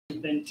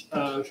event,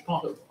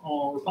 part of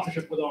our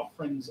partnership with our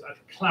friends at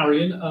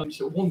Clarion.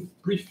 So one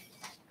brief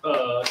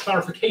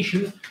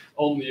clarification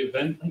on the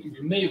event. I think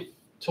we may have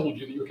told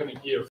you that you were coming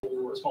here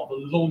for as part of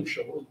the launch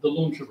of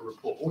a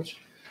report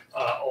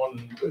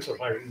on sort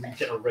of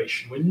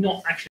regeneration. We're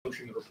not actually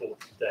launching the report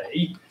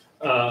today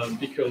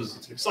because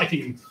it's an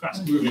exciting,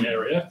 fast-moving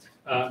area.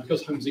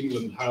 Because Homes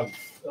England have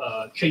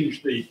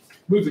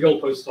moved the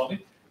goalposts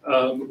slightly.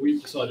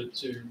 We've decided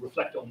to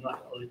reflect on that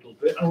a little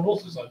bit, and we've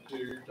also decided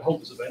to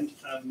hold this event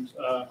and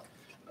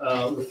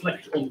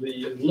reflect on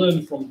and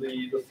learn from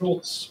the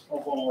thoughts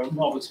of our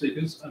marvellous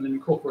speakers, and then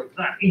incorporate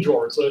that into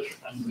our research.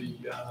 And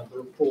the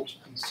report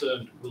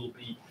concerned will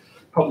be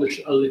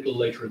published a little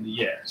later in the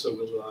year, so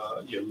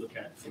we'll look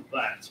out for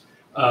that.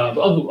 But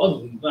other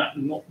than that,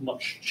 not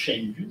much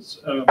changes.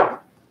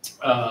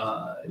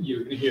 You're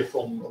going to hear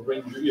from a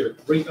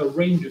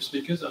range of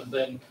speakers, and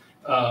then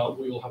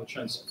we will have a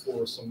chance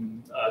for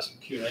some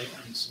Q&A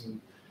and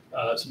some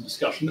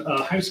discussion.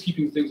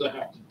 Housekeeping things I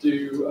have to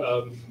do,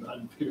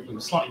 and forgive me,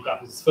 slightly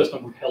back. It's the first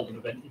time we've held an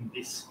event in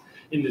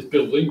this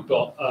building,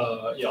 but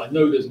I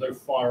know there's no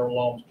fire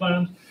alarms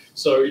planned.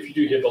 So if you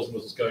do hear bells and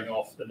whistles going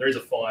off, then there is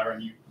a fire,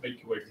 and you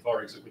make your way to the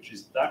fire exit, which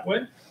is that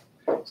way.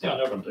 See, I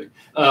know what I'm doing.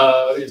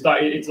 It's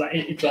that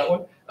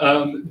way.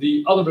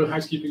 The other bit of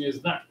housekeeping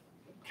is that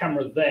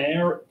camera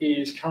there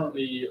is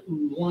currently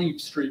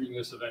live streaming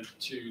this event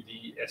to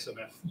the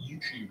SMF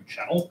YouTube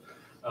channel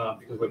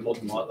because we're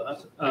modern like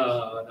that.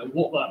 And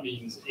what that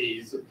means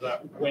is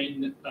that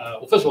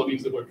first of all, it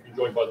means that we're being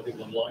joined by the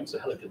people online, so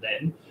hello to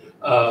them.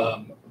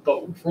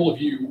 But for all of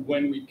you,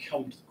 when we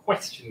come to the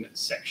question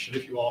section,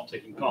 if you are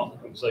taking part in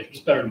the conversation,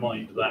 just bear in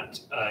mind that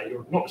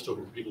you're not just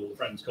talking to people,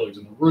 friends, colleagues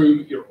in the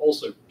room, you're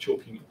also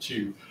talking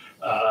to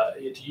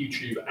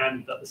YouTube,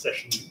 and that the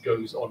session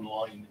goes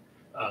online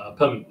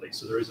permanently.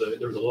 So there is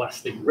a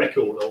lasting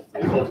record of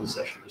the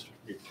session, just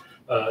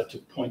to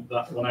point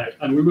that one out.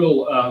 And we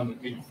will,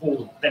 for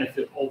the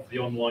benefit of the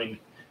online,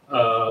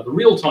 the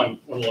real-time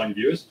online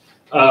viewers,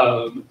 we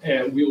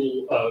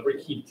will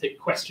very keen to take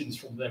questions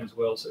from them as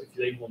well. So if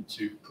they want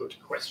to put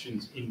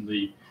questions in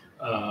the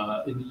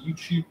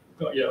YouTube,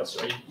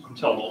 sorry, you can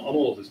tell I'm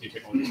all of this new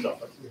technology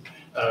stuff.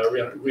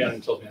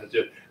 Rhiannon tells me how to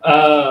do it.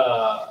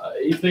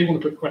 If they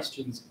want to put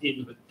questions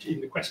in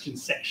the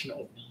questions section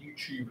of the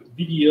YouTube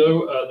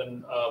video,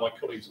 then my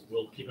colleagues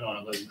will keep an eye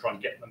on those and try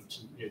and get them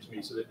to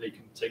me so that they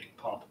can take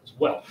part as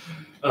well.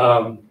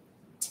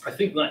 I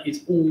think that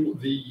is all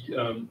the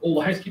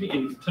housekeeping.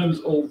 In terms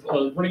of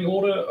running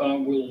order,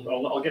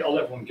 I'll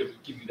let everyone give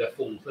you their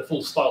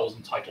full styles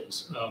and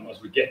titles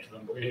as we get to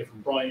them. But we're here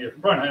from Brian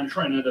Ham,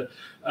 Shreya, Nanda,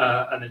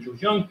 and then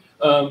George Young.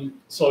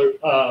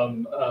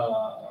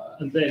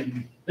 And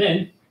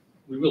then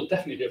we will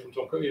definitely hear from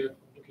Tom Copley.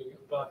 Looking at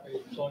the back,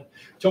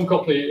 Tom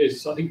Copley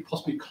is, I think,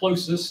 possibly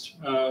closest.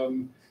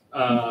 I'm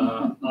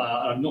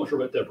not sure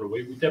about Deborah.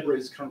 Deborah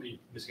is currently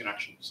missing in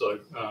action, so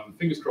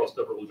fingers crossed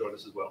Deborah will join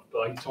us as well. But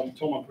I think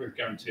Tom, I'm pretty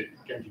guaranteed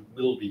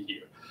will be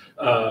here.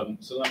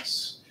 So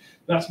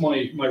that's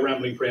my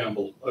rambling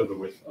preamble over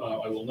with.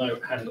 I will now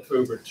hand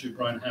over to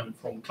Brian Ham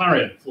from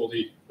Clarion for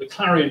the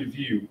Clarion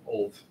view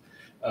of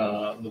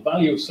the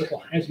value of social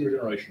housing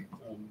regeneration.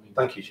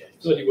 Thank you,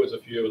 James. 30 words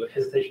of you with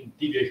hesitation,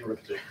 deviation,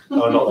 repetition.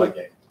 Oh, not that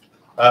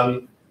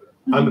game.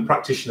 I'm a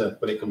practitioner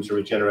when it comes to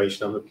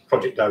regeneration. I'm a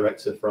project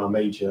director for our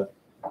major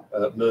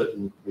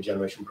Merton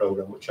regeneration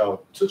program, which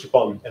I'll touch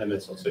upon in a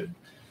minute or two.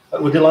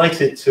 We're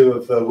delighted to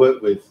have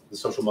worked with the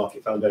Social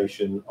Market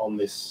Foundation on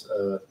this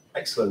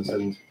excellent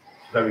and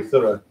very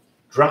thorough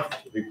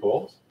draft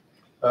report.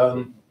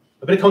 A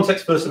bit of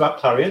context first about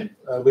Clarion.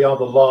 We are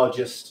the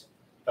largest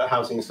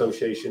housing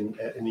association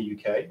in the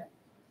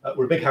UK.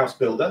 We're a big house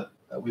builder.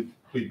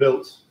 We've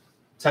built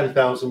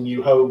 10,000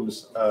 new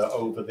homes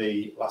over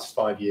the last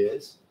 5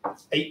 years,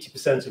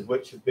 80% of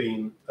which have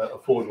been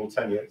affordable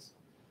tenures.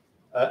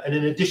 And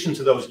in addition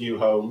to those new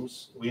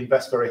homes, we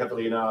invest very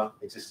heavily in our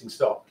existing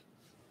stock.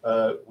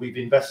 We've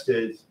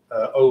invested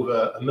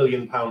over £1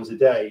 million a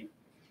day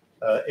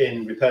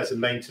in repairs and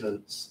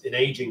maintenance in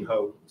ageing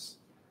homes,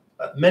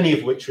 many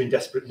of which are in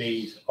desperate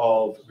need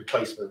of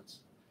replacement.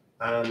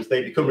 And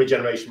they become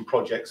regeneration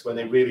projects when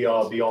they really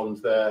are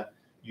beyond their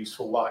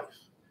useful life.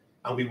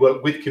 And we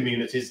work with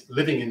communities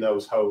living in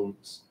those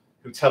homes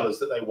who tell us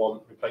that they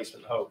want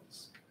replacement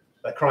homes.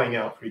 They're crying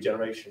out for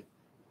regeneration.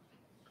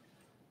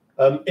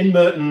 In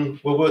Merton,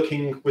 we're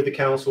working with the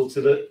council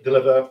to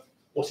deliver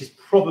what is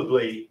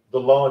probably the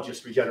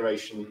largest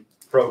regeneration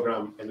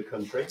programme in the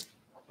country.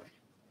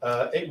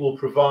 It will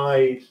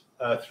provide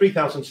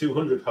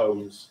 3,200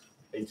 homes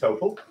in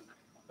total.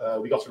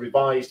 We got a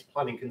revised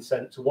planning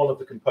consent to one of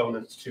the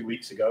components 2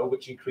 weeks ago,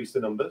 which increased the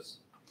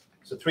numbers.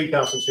 So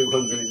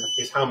 3,200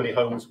 is how many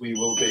homes we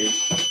will be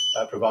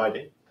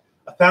providing.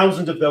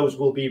 1,000 of those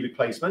will be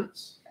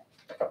replacements.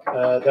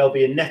 There'll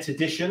be a net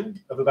addition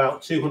of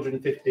about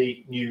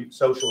 250 new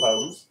social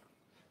homes,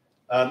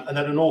 and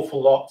then an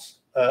awful lot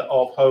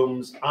of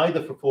homes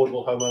either for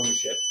affordable home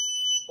ownership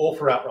or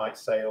for outright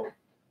sale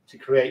to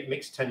create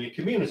mixed tenure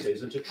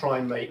communities and to try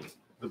and make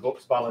the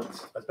books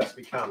balance as best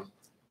we can.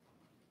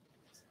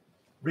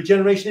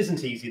 Regeneration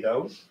isn't easy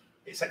though.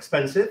 It's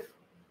expensive,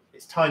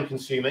 it's time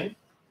consuming,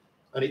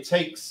 and it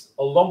takes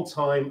a long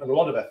time and a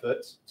lot of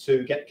effort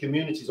to get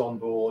communities on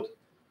board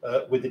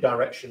with the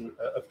direction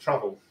of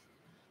travel.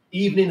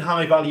 Even in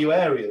high value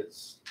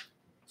areas,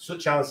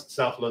 such as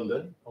South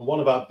London, and one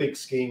of our big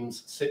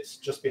schemes sits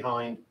just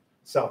behind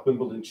South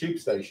Wimbledon Tube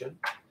Station,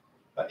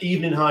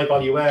 even in high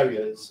value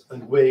areas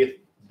and with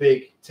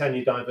big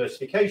tenure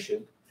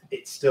diversification,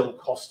 it still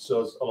costs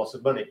us a lot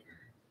of money,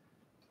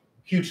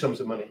 huge sums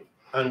of money,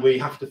 and we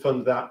have to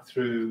fund that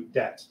through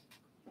debt.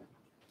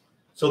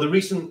 So the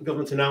recent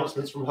government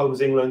announcements from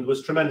Homes England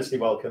was tremendously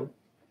welcome,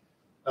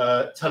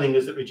 telling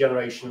us that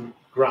Regeneration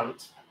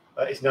grant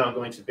is now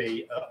going to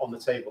be on the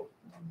table.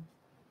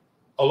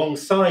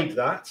 Alongside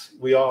that,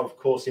 we are, of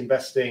course,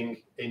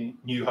 investing in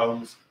new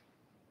homes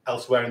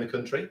elsewhere in the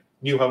country,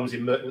 new homes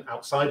in Merton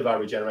outside of our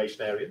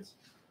regeneration areas,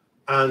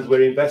 and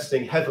we're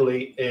investing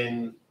heavily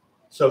in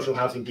social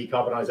housing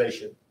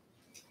decarbonisation.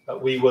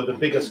 We were the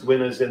biggest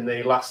winners in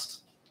the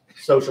last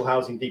social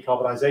housing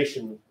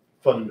decarbonisation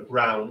fund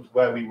round,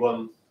 where we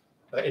won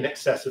in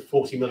excess of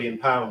 £40 million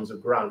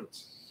of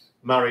grants,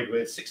 married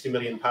with £60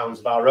 million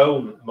of our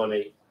own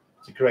money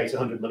to create a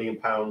 £100 million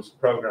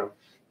programme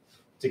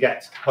to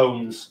get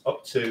homes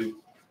up to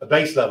a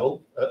base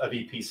level of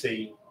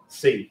EPC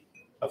C.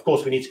 Of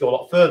course, we need to go a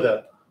lot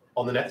further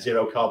on the net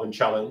zero carbon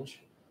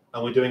challenge,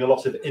 and we're doing a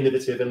lot of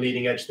innovative and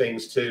leading edge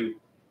things to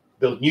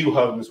build new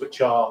homes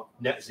which are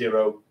net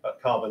zero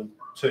carbon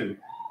too.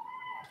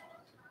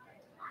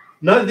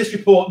 Neither this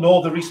report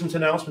nor the recent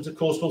announcement, of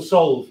course, will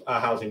solve our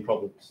housing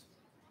problems.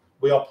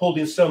 We are pulled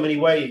in so many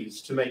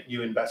ways to make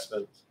new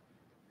investment,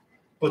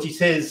 but it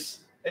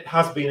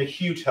has been a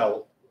huge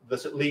help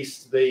that at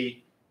least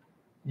the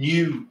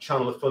new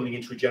channel of funding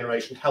into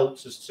regeneration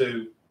helps us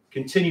to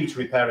continue to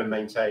repair and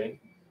maintain,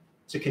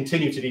 to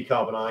continue to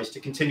decarbonise, to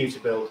continue to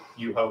build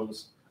new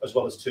homes, as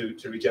well as to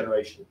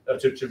regenerate.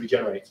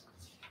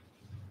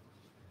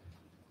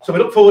 So we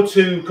look forward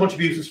to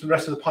contributions from the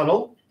rest of the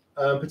panel.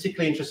 I'm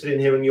particularly interested in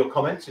hearing your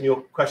comments and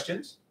your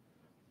questions,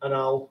 and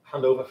I'll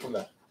hand over from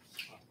there.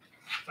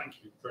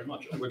 Thank you very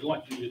much. And we're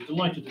delighted that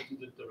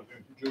Deborah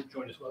are going to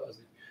join us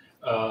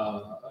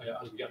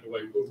as we get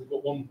underway. We've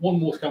got one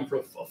more to come for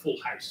a full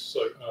house,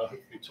 so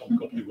hopefully Tom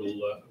Copley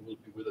will be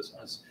with us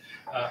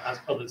as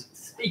others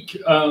speak.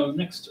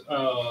 Next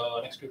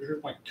speaker,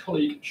 my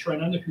colleague Shreya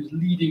Nanda, who's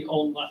leading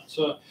on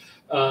that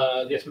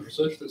the estimate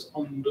research that's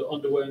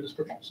underway in this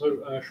project. So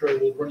Shreya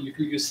will run you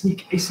through a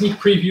sneak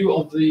preview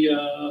of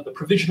the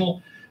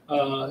provisional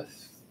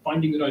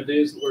findings and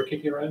ideas that we're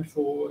kicking around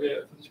for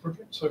this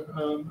project.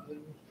 So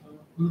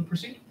we will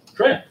proceed.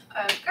 Shreya.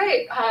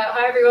 Great.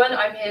 Hi everyone.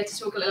 I'm here to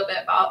talk a little bit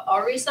about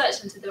our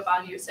research into the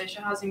value of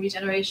social housing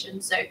regeneration.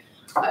 So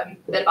a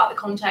bit about the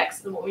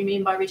context and what we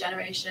mean by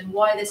regeneration,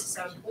 why this is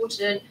so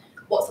important,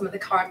 what some of the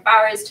current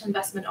barriers to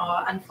investment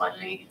are, and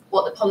finally,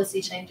 what the policy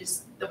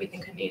changes that we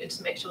think are needed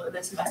to make sure that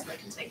this investment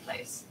can take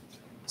place.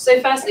 So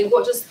firstly,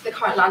 what does the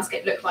current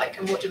landscape look like,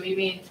 and what do we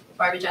mean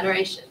by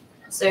regeneration?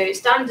 So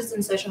standards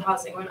in social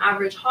housing are on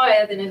average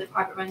higher than in the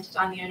private rented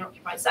and the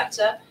owner-occupied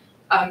sector,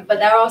 but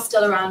there are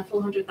still around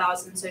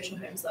 400,000 social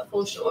homes that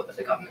fall short of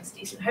the government's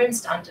decent home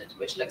standard,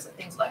 which looks at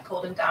things like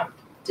cold and damp,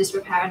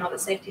 disrepair and other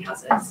safety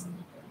hazards.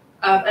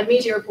 And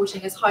media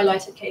reporting has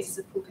highlighted cases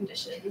of poor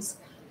conditions,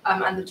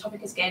 and the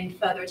topic has gained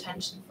further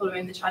attention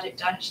following the tragic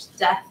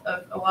death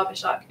of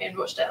Awabishak in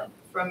Rochdale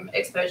from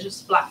exposure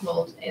to black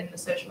mould in the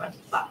social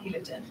rental flat he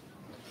lived in.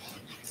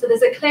 So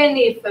there's a clear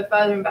need for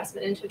further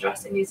investment into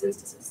addressing these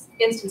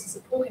instances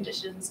of poor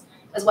conditions,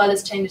 as well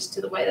as changes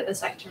to the way that the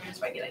sector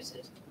is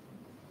regulated.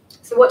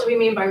 So what do we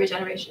mean by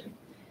regeneration?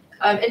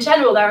 In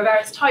general, there are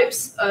various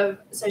types of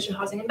social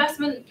housing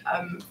investment,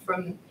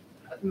 from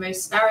the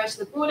most narrow to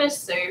the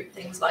broadest, so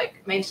things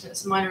like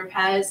maintenance and minor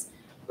repairs,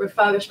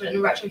 refurbishment and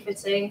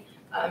retrofitting,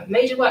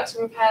 major works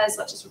and repairs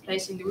such as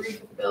replacing the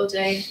roof of the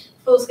building,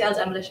 full-scale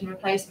demolition and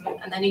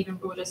replacement, and then even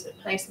broader sort of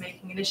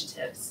place-making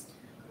initiatives.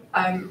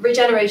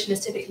 Regeneration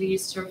is typically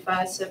used to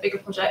refer to bigger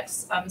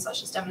projects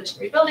such as demolition,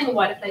 rebuilding, and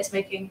wider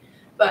placemaking.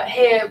 But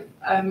here,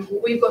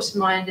 what we've got in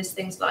mind is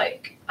things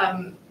like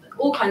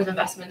all kinds of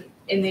investment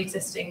in the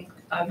existing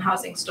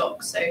housing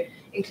stock, so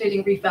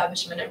including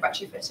refurbishment and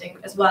retrofitting,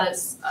 as well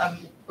as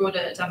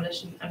broader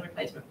demolition and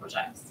replacement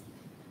projects.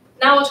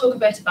 Now we'll talk a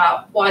bit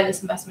about why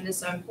this investment is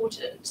so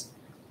important.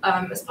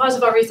 As part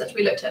of our research,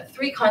 we looked at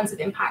 3 kinds of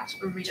impact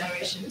from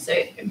regeneration, so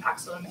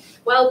impacts on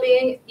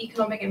well-being,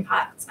 economic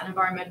impacts, and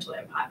environmental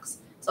impacts.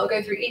 So I'll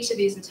go through each of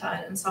these in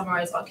turn and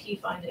summarise our key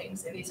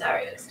findings in these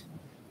areas.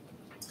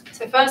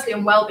 So firstly,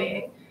 on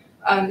well-being,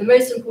 the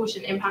most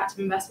important impact of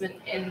investment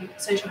in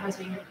social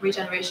housing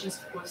regeneration is,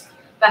 of course,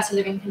 better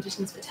living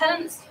conditions for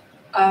tenants.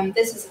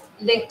 This is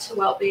linked to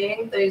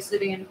well-being. Those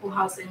living in poor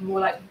housing are more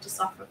likely to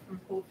suffer from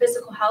poor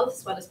physical health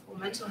as well as poor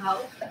mental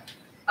health.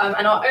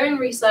 And our own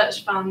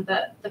research found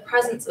that the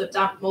presence of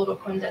damp, mold, or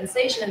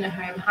condensation in a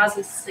home has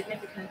a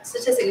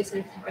statistically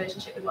significant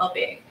relationship with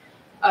well-being.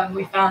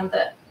 We found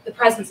that the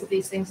presence of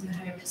these things in the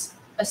home is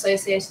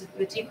associated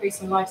with a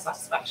decrease in life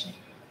satisfaction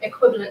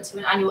equivalent to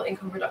an annual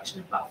income reduction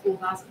of about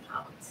 £4,000.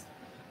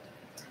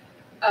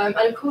 And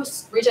of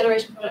course,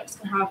 regeneration projects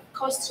can have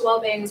costs to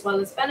wellbeing as well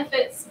as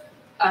benefits.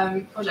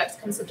 Projects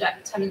can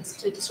subject tenants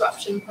to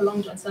disruption,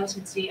 prolonged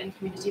uncertainty, and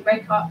community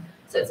breakup.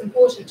 So it's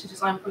important to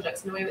design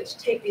projects in a way which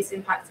take these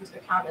impacts into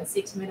account and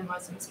seek to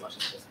minimise them as much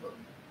as possible.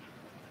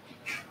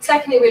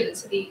 Secondly, we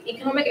looked at the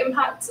economic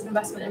impacts of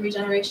investment in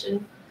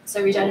regeneration.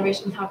 So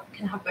regeneration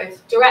can have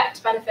both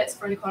direct benefits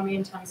for an economy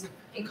in terms of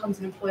incomes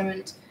and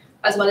employment,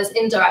 as well as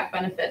indirect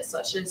benefits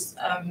such as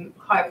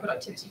higher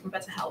productivity from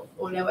better health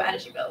or lower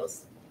energy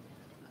bills.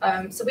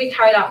 So we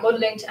carried out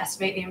modelling to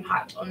estimate the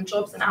impact on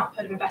jobs and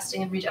output of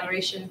investing in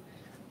regeneration.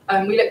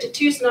 We looked at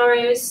two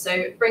scenarios,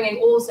 so bringing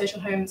all social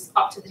homes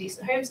up to the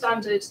decent home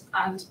standard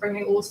and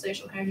bringing all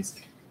social homes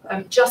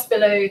just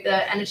below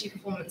the energy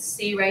performance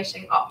C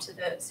rating up to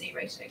the C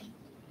rating.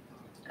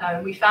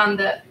 We found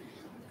that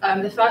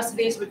the first of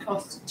these would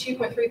cost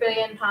 £2.3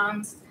 billion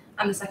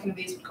and the second of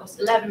these would cost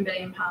 £11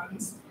 billion.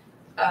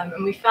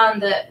 And we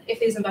found that if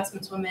these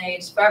investments were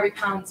made, for every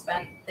pound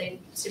spent, they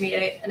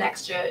stimulate an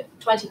extra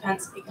 20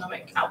 pence of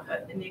economic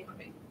output in the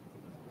economy.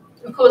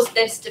 Of course,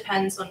 this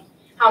depends on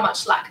how much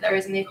slack there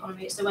is in the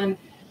economy. So when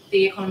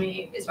the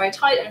economy is very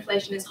tight and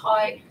inflation is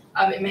high,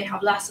 it may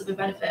have less of a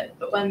benefit.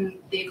 But when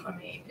the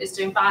economy is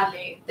doing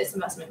badly, this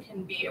investment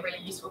can be a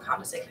really useful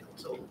counter-cyclical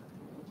tool.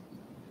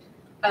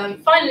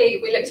 Finally,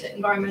 we looked at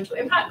environmental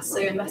impacts. So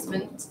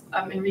investment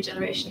in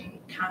regeneration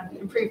can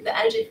improve the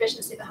energy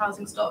efficiency of the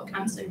housing stock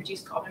and so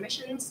reduce carbon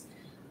emissions.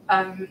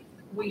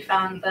 We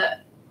found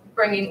that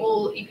bringing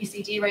all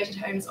EPC-D rated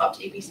homes up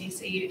to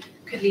EPC-C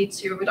could lead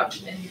to a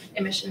reduction in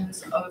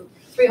emissions of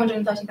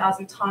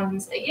 330,000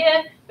 tonnes a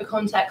year. For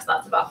context,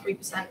 that's about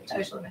 3% of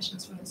total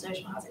emissions from the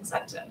social housing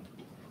sector.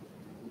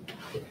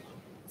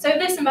 So if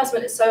this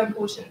investment is so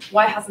important,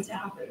 why hasn't it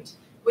happened?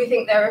 We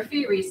think there are a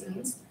few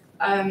reasons.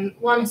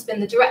 One has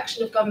been the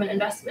direction of government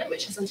investment,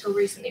 which has until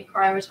recently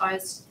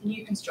prioritised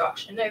new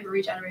construction over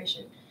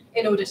regeneration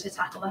in order to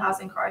tackle the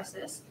housing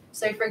crisis.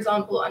 So, for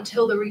example,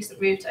 until the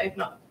recent move to open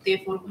up the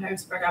Affordable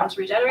Homes Programme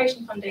to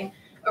regeneration funding,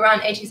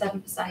 around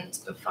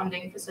 87% of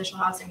funding for social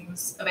housing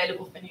was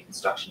available for new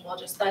construction, while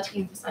just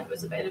 13%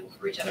 was available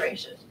for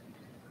regeneration.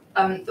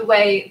 The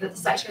way that the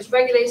sector is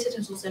regulated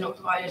has also not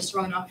provided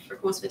strong enough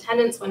recourse for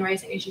tenants when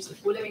raising issues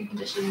of poor living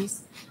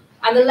conditions.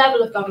 And the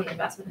level of government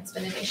investment has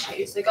been an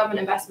issue. So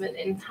government investment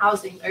in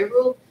housing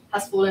overall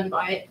has fallen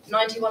by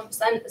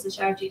 91% as a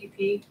share of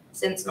GDP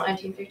since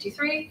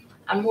 1953.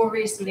 And more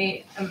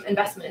recently,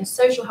 investment in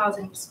social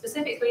housing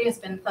specifically has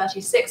been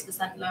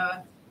 36%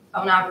 lower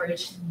on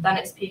average than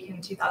its peak in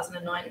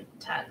 2009-10.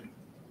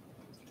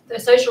 The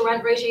social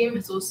rent regime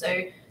has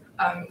also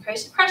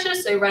created pressure.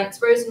 So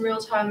rents rose in real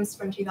terms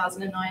from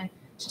 2009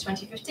 to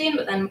 2015,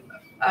 but then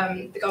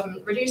the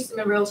government reduced them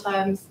in real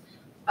terms,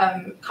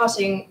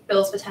 cutting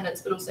bills for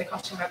tenants, but also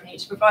cutting revenue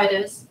to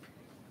providers.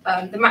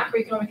 The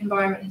macroeconomic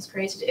environment has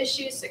created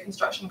issues, so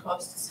construction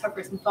costs have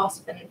risen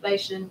faster than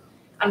inflation,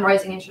 and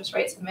rising interest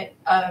rates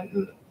have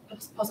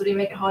possibly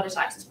make it harder to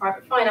access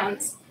private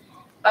finance.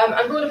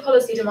 And broader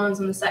policy demands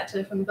on the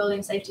sector, from the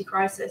building safety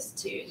crisis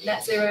to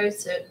net zero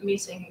to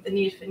meeting the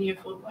need for new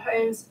affordable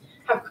homes,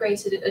 have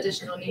created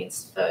additional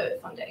needs for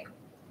funding.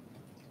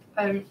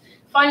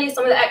 Finally,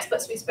 some of the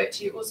experts we spoke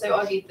to also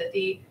argued that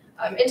the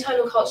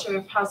internal culture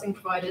of housing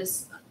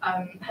providers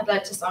had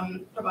led to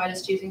some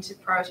providers choosing to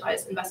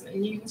prioritise investment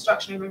in new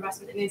construction over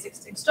investment in the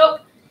existing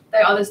stock. Though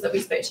others that we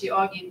spoke to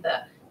argued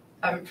that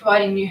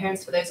providing new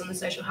homes for those on the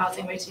social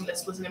housing waiting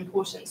list was an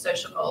important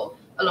social goal,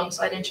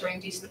 alongside ensuring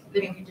decent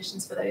living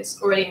conditions for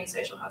those already in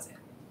social housing.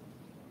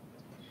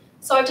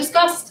 So I've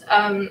discussed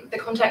the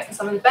context and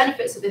some of the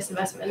benefits of this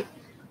investment,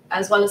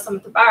 as well as some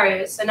of the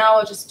barriers. So now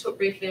I'll just talk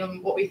briefly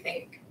on what we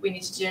think we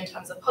need to do in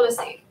terms of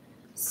policy.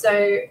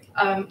 So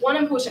one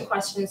important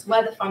question is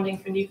whether funding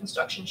for new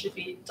construction should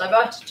be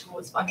diverted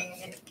towards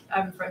funding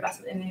for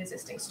investment in the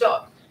existing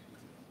stock.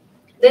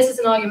 This is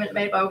an argument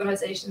made by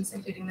organisations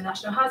including the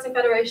National Housing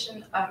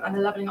Federation and the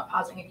Levelling Up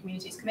Housing and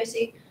Communities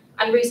Committee.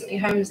 And recently,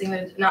 Homes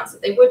England announced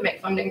that they would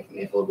make funding from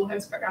the Affordable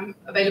Homes Programme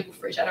available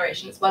for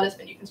regeneration as well as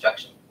for new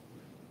construction.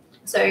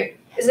 So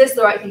is this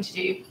the right thing to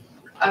do?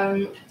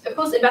 Of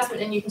course,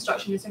 investment in new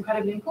construction is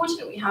incredibly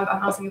important. We have a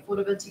housing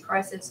affordability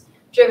crisis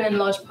driven in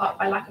large part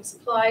by lack of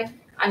supply,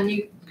 and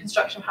new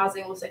construction of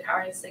housing also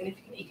carries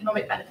significant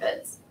economic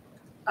benefits.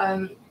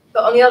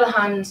 But on the other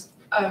hand,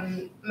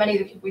 many of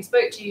the people we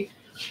spoke to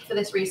for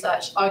this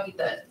research argued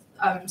that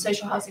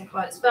social housing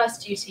providers'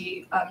 first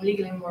duty,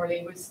 legally and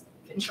morally, was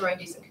ensuring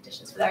decent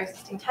conditions for their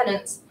existing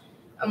tenants.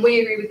 And we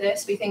agree with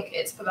this. We think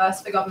it's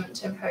perverse for government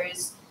to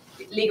impose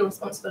legal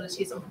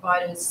responsibilities on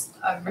providers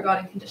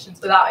regarding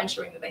conditions without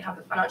ensuring that they have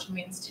the financial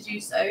means to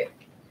do so.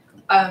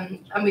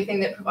 And we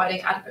think that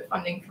providing adequate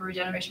funding for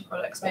regeneration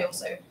projects may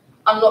also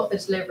unlock the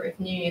delivery of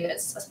new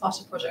units as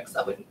part of projects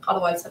that would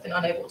otherwise have been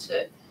unable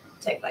to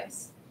take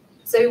place.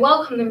 So we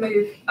welcome the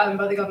move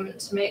by the government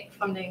to make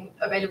funding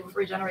available for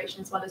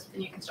regeneration as well as for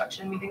new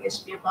construction. We think this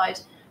should be applied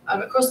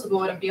across the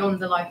board and beyond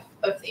the life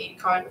of the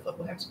current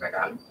Affordable Homes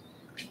Programme.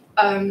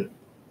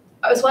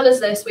 As well as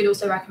this, we'd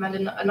also recommend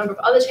a number of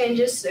other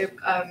changes. So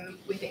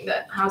we think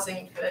that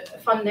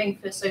funding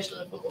for social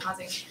and affordable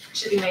housing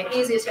should be made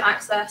easier to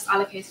access,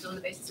 allocated on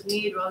the basis of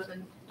need rather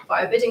than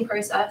via a bidding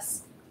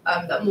process.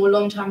 That more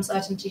long-term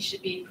certainty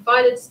should be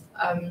provided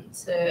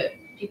to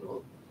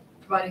people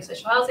providing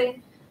social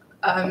housing.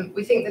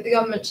 We think that the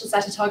government should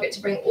set a target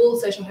to bring all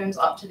social homes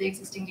up to the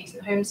existing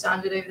decent home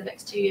standard over the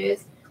next 2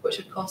 years, which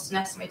would cost an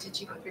estimated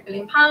 £2.3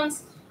 billion,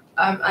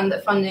 and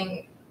that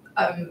funding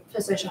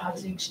for social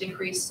housing should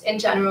increase in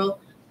general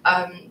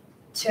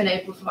to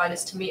enable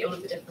providers to meet all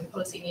of the different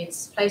policy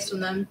needs placed on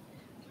them.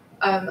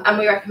 And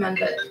we recommend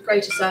that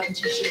greater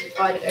certainty should be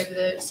provided over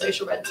the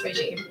social rents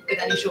regime, with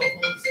any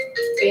shortfalls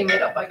being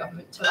made up by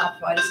government to allow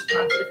providers to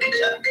plan for the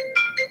future.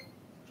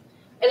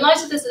 In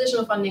light of this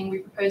additional funding, we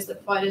propose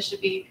that providers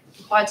should be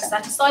required to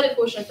set aside a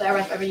portion of their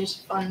rent revenue to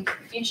fund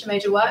future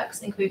major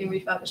works, including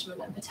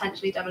refurbishment and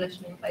potentially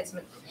demolition and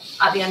replacement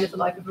at the end of the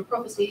life of a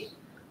property.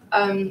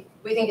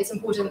 We think it's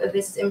important that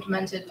this is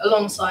implemented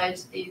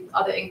alongside the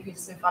other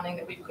increases in funding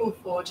that we've called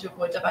for to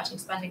avoid diverting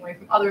spending away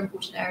from other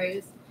important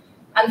areas.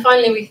 And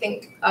finally, we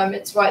think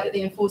it's right that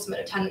the enforcement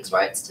of tenants'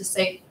 rights to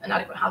safe and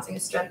adequate housing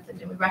is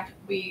strengthened, and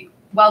we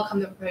welcome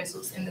the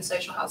proposals in the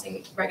social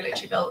housing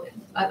regulatory bill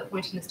that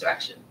point in this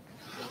direction.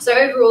 So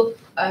overall,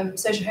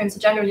 social homes are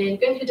generally in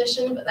good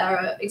condition, but there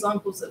are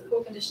examples of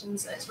poor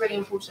conditions, and it's really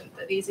important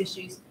that these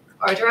issues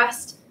are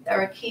addressed. There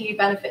are key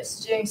benefits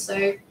to doing so,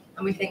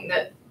 and we think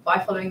that by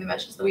following the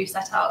measures that we've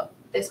set out,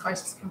 this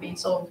crisis can be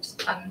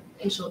solved and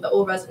ensure that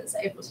all residents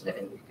are able to live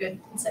in good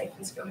and safe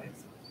and secure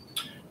homes.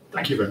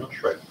 Thank you very much,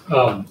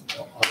 Shreya.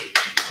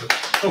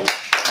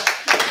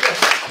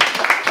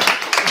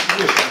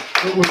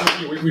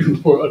 We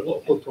report a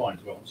lot of time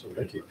as well, so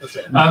thank you.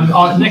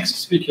 Our next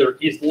speaker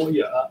is Lord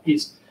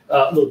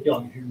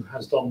Young, who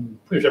has done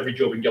pretty much every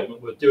job in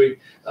government worth doing,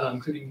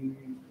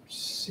 including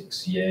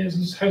 6 years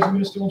as housing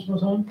minister once upon a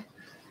time.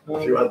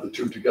 If you add the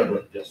two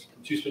together, yes.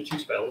 Two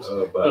spells.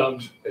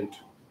 About 8.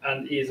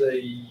 And is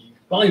a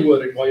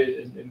byword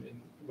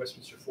in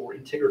Westminster for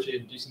integrity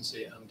and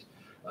decency and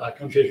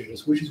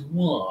conscientiousness, which is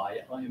why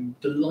I am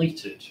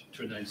delighted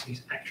to announce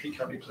he's actually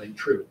currently playing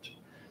truant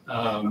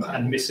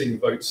and missing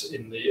votes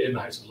in the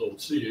House of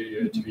Lords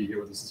to be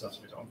here with us this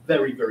afternoon. I'm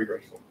very, very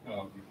grateful.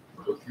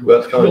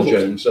 That's kind,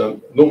 James.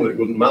 Normally it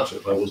wouldn't matter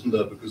if I wasn't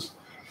there because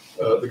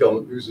the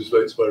government loses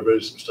votes by a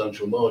very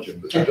substantial margin.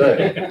 But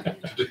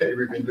today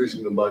we've been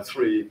losing them by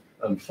 3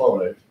 and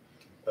 5.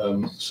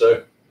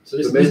 So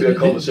there may be a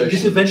conversation.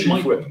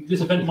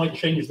 This event might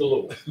change the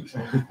law.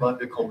 Might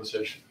be a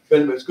conversation. But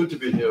anyway, it's good to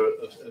be here.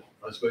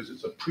 I suppose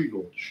it's a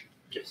pre-launch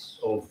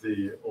of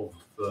the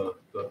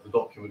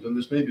document, and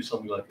this may be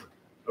something like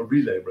a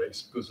relay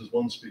race because as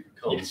one speaker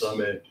comes, I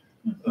may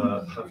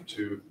have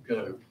to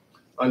go.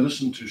 I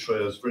listened to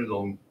Shreya's very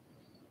long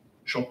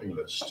shopping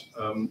list.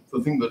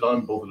 The thing that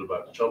I'm bothered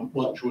about, which I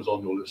wasn't sure was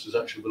on your list, is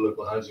actually the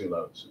local housing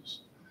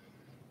allowances,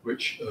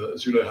 which,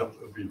 as you know, have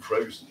been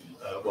frozen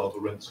while the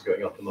rents are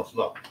going up and up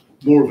and up.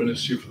 More of an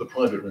issue for the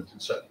private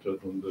rented sector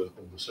than the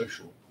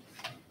social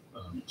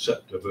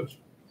sector. But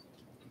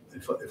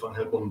if I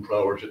had one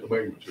priority at the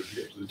moment, it would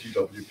be to the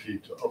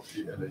DWP to up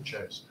the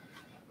NHS.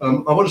 I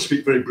want to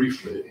speak very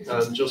briefly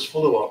and just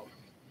follow up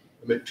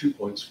and make 2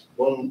 points.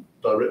 One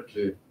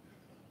directly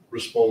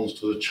responds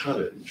to the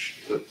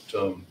challenge that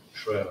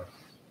Shreya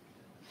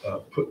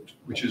put,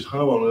 which is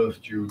how on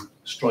earth do you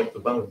strike the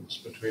balance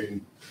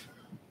between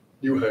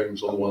new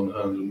homes on the one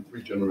hand and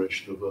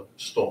regeneration of a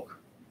stock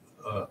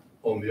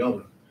on the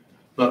other.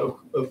 Now,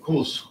 of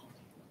course,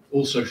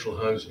 all social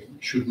housing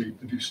should meet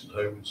the decent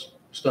homes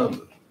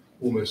standard,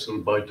 almost sort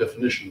of by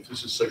definition. If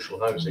this is social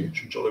housing, it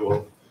should jolly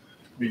well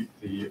meet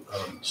the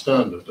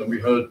standard. And we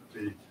heard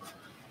the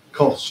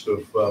cost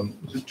of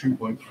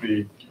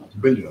 2.3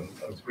 billion.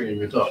 I was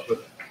bringing it up,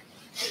 but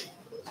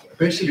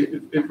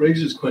basically it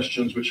raises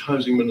questions which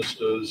housing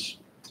ministers,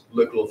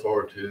 local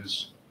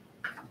authorities,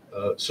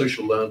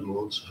 social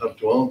landlords have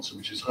to answer,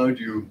 which is how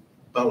do you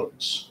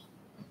balance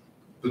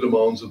the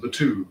demands of the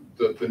two,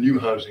 the new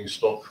housing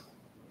stock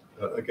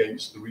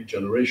against the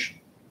regeneration.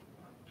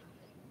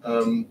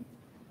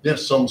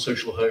 Yes, some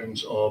social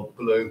homes are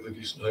below the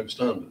decent home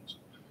standards.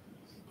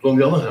 But on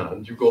the other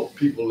hand, you've got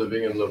people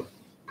living in the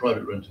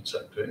private rented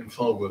sector in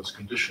far worse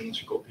conditions.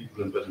 You've got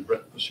people in bed and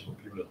breakfast, you've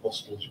got people in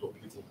hostels, you've got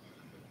people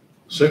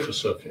sofa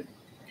surfing.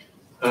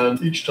 And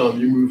each time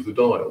you move the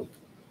dial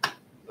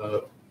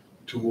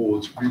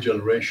towards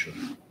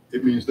regeneration,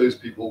 it means those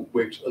people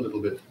wait a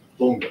little bit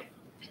longer.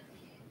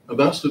 And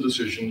that's the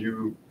decision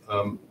you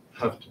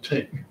have to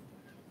take.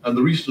 And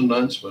the recent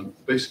announcement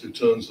basically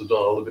turns the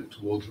dial a bit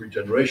towards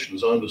regeneration.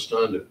 As I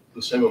understand it,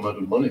 the same amount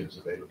of money is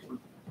available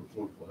for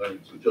affordable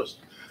homes, but just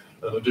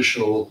an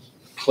additional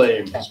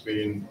claim has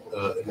been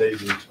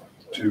enabled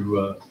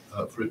to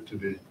for it to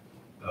be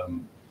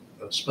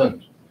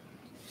spent.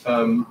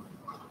 And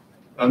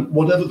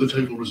whatever the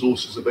total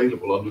resources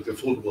available under the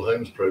Affordable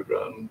Homes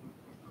Programme,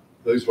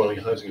 those running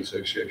housing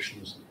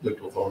associations,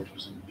 local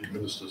authorities and indeed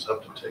ministers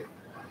have to take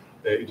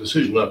a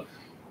decision. Now,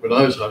 when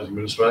I was housing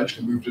minister, I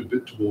actually moved it a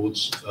bit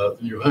towards the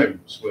new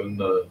homes. When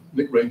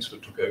Nick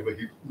Rainsford took over,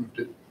 he moved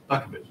it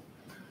back a bit.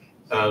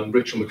 And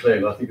Rachel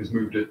McLean, I think, has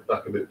moved it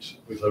back a bit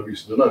with her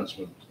recent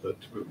announcement that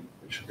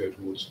it should go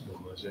towards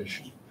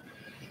modernisation.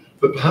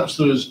 But perhaps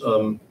there is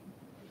a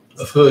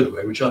third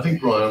way, which I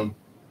think Brian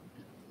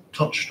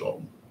touched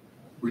on,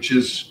 which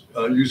is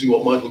using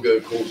what Michael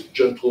Gove calls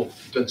gentle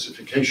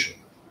densification.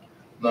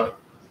 Now,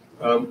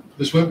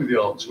 this won't be the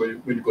answer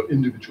when you've got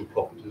individual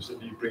properties that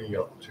need bringing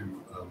up to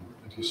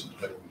a decent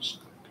homes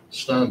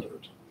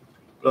standard.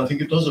 But I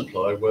think it does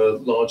apply where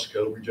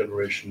large-scale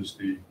regeneration is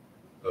the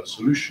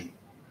solution.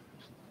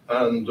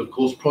 And of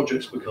course,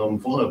 projects become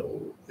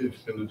viable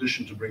if, in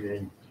addition to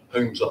bringing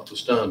homes up to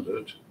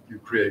standard, you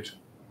create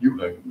new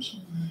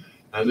homes.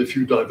 And if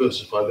you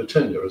diversify the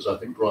tenure, as I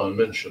think Brian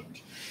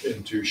mentioned,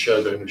 into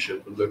shared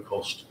ownership and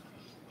low-cost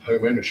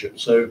home ownership.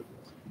 So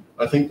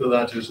I think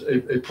that is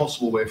a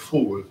possible way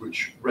forward,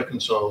 which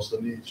reconciles the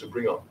need to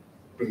bring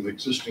the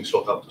existing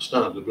stock up to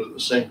standard, but at the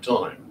same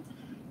time,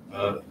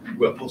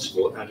 where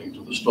possible, adding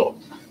to the stock.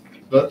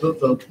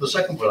 The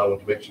second point I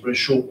want to make is a very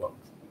short one,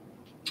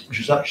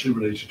 which is actually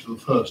related to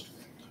the first.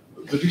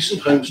 The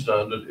decent home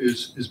standard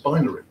is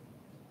binary.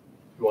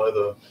 You're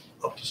either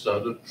up to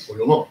standard or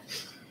you're not.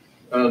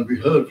 And we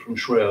heard from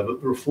Shreya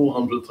that there are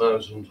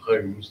 400,000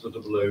 homes that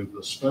are below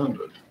the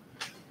standard.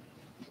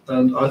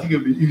 And I think it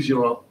would be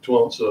easier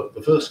to answer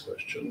the first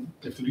question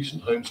if the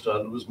decent home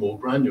standard was more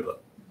granular.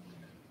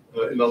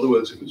 In other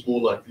words, if it's more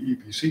like the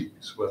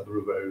EPCs, where there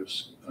are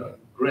various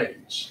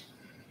grades.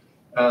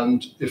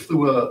 And if there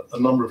were a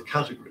number of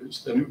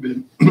categories, then it would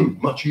be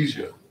much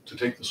easier to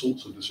take the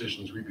sorts of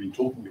decisions we've been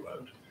talking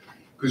about,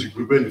 because you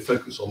could really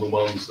focus on the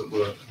ones that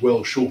were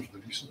well short of the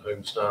decent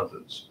home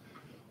standards,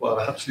 while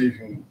perhaps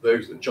leaving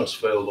those that just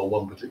failed on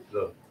one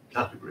particular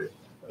category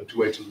to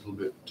wait a little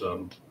bit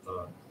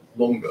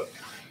longer.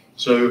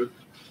 So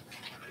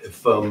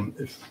if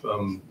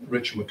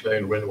Rachel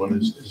McLean or anyone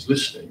is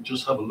listening,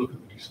 just have a look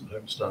at the decent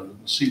home standard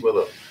and see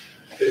whether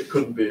it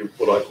couldn't be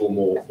what I call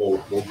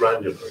more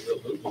granular.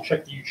 We'll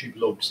check the YouTube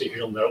log to see if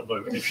she's on there at the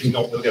moment. If she's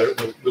not, we'll get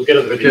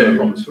her the video. Okay. I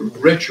promise.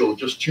 Rachel,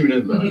 just tune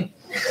in there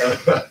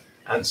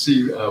and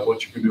see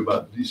what you can do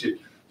about the DC.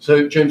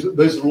 So, James,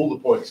 those are all the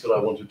points that I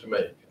wanted to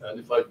make. And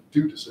if I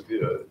do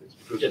disappear, it's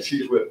because the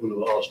Chief Whip will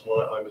have asked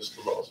why I missed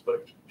the last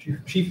vote.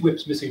 Chief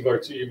Whip's missing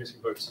votes, you're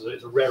missing votes.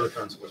 It's a rare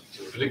occurrence of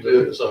Westminster.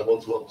 Particularly as I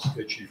once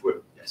a Chief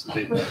Whip. Yes,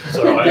 indeed.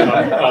 So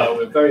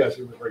we're very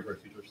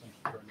grateful, George. Thank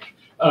you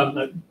very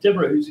much.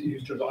 Deborah, who's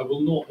joined, I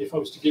will not, if I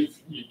was to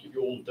give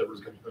you all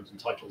Deborah's company points and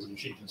titles and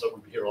achievements, I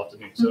wouldn't be here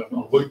afternoon, so I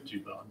won't do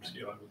that.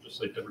 I will just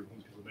say Deborah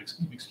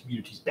makes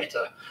communities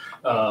better,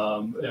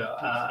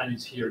 and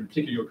is here in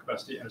particular your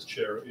capacity as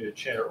chair of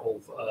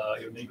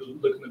your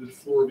Neighbourhood Locomotive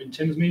Forum in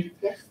Thamesmead.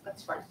 Yes,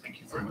 that's right. Thank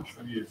you very much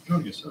for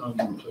joining us.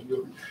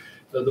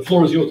 The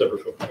floor is yours, Deborah,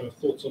 for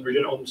thoughts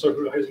on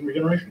social housing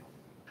regeneration.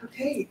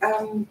 Okay,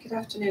 good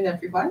afternoon,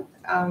 everyone.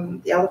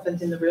 The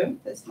elephant in the room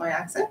is my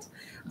accent,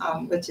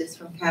 which is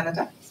from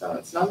Canada, so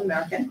it's not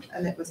American,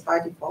 and it was by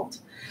default.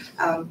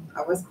 I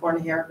was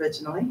born here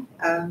originally,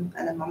 and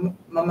I'm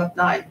mum of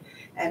 9.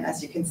 And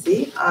as you can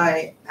see,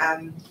 I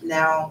am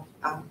now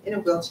in a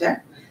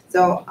wheelchair.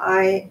 So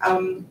I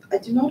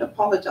do not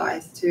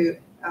apologize to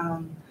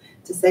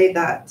say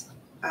that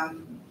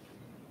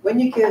when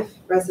you give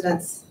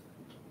residents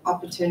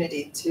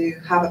opportunity to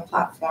have a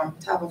platform,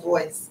 to have a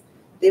voice,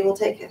 they will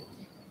take it.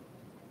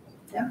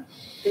 Yeah,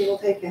 they will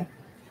take it.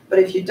 But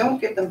if you don't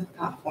give them the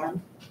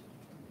platform,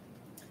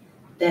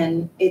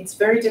 then it's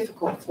very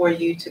difficult for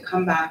you to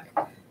come back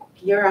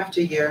year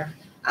after year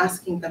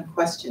asking them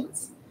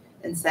questions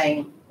and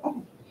saying,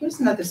 oh, here's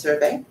another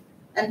survey,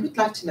 and we'd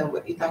like to know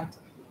what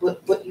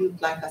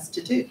you'd like us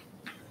to do.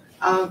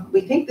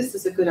 We think this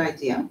is a good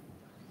idea,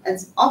 and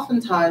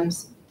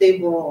oftentimes they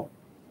will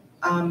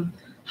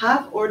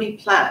have already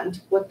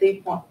planned what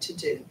they want to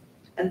do,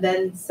 and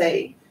then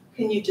say,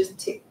 can you just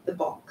tick the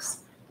box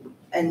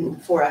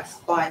and for us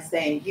by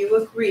saying you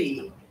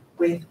agree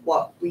with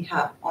what we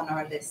have on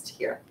our list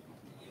here.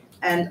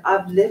 And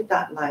I've lived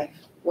that life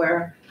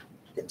where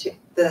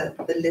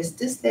the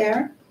list is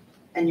there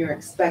and you're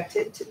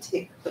expected to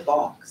tick the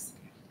box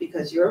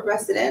because you're a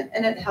resident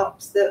and it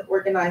helps the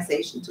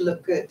organization to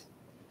look good.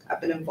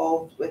 I've been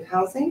involved with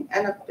housing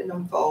and I've been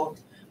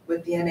involved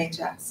with the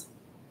NHS.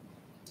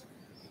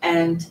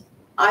 And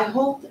I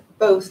hold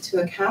both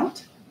to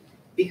account,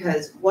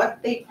 because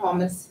what they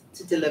promise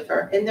to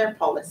deliver in their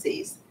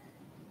policies,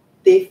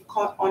 they've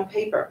caught on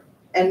paper.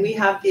 And we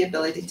have the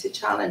ability to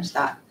challenge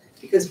that,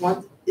 because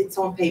once it's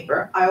on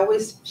paper, I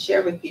always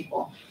share with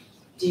people,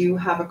 do you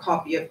have a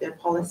copy of their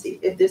policy?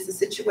 If there's a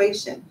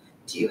situation,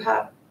 do you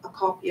have a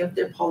copy of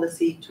their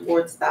policy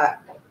towards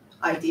that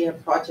idea,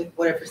 project,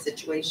 whatever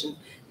situation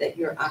that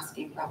you're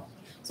asking about?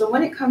 So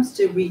when it comes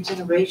to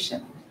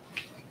regeneration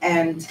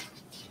and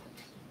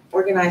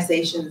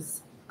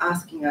organizations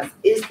asking us,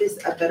 is this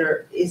a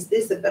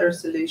better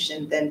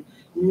solution than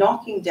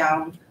knocking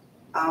down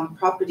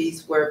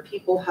properties where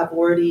people have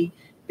already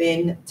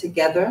been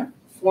together,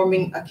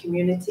 forming a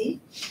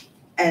community,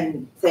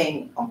 and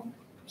saying, oh,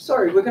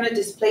 sorry, we're going to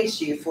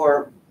displace you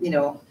for,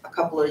 a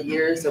couple of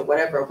years or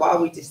whatever, while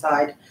we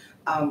decide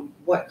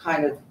what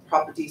kind of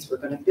properties we're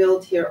going to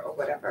build here or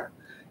whatever.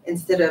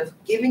 Instead of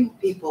giving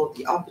people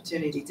the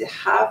opportunity to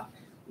have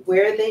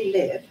where they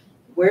live,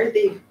 where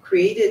they've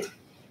created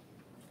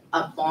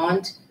a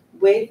bond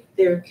with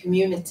their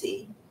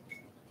community,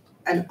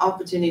 an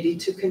opportunity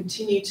to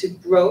continue to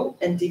grow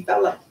and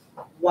develop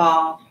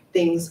while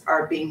things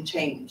are being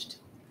changed.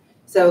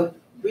 So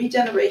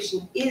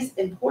regeneration is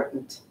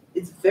important.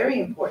 It's very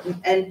important.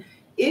 And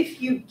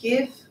if you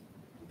give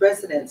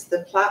residents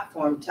the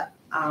platform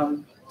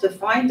to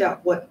find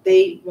out what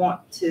they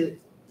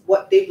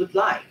what they would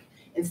like,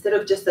 instead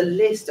of just a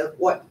list of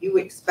what you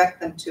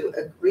expect them to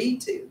agree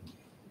to,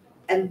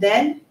 and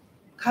then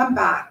come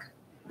back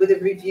with a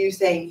review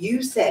saying,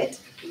 you said,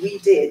 we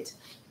did,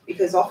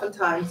 because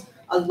oftentimes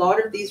a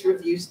lot of these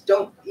reviews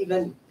don't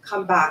even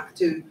come back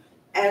to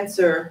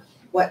answer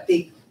what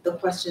the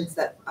questions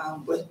that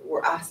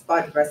were asked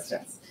by the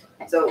residents.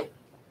 So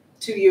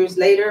 2 years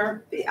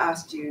later, they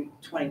asked you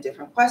 20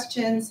 different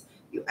questions,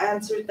 you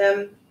answered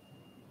them,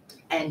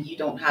 and you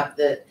don't have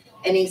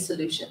any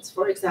solutions.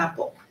 For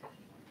example,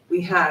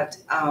 we had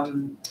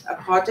a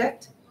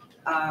project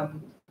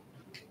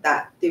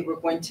that they were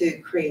going to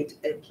create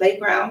a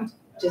playground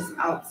just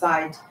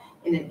outside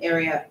in an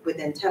area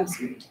within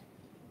Thamesmead.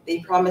 They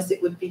promised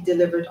it would be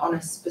delivered on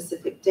a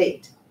specific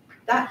date.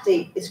 That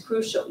date is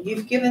crucial.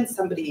 You've given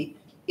somebody,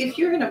 if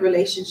you're in a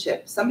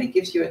relationship, somebody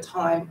gives you a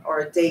time or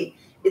a date,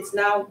 it's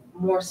now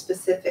more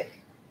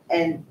specific.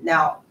 And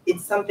now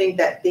it's something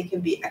that they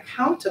can be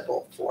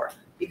accountable for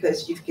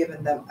because you've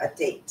given them a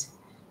date,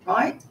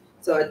 right?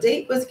 So a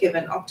date was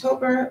given,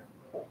 October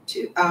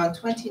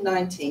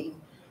 2019.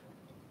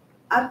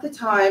 At the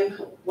time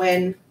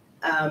when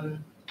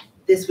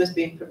this was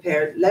being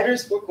prepared,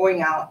 letters were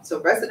going out,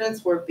 so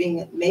residents were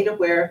being made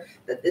aware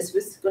that this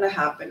was going to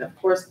happen. Of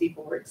course,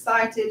 people were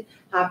excited,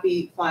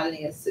 happy,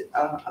 finally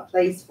a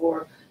place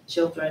for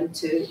children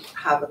to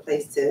have a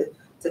place to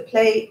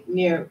play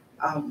near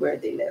where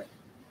they live.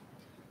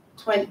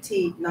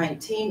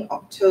 2019,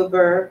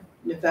 October,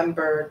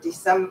 November,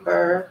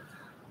 December,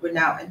 we're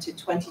now into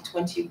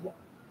 2020,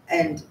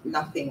 and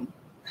nothing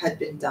had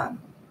been done.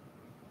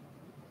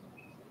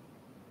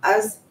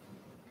 As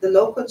the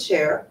local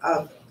chair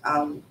of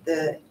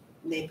the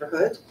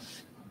neighborhood,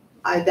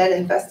 I then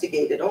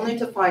investigated, only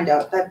to find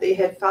out that they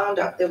had found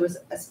out there was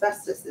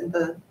asbestos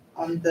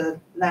on the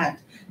land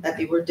that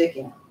they were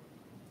digging.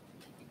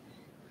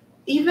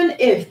 Even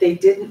if they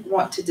didn't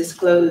want to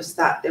disclose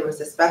that there was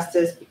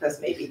asbestos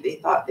because maybe they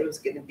thought there was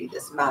going to be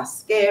this mass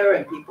scare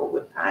and people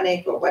would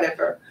panic or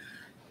whatever,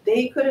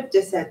 they could have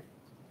just said,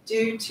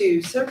 due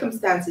to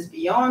circumstances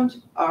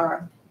beyond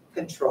our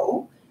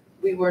control,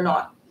 we will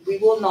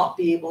not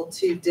be able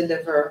to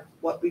deliver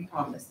what we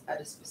promised at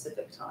a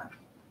specific time.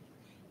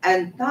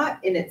 And that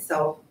in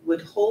itself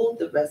would hold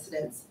the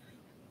residents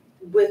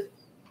with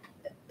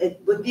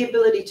the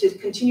ability to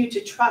continue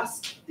to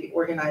trust the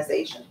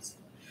organizations.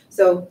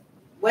 So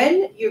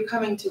when you're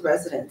coming to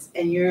residents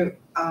and you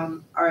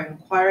are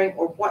inquiring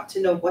or want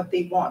to know what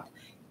they want,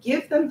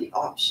 give them the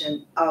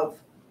option of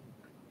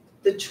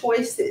the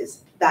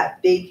choices that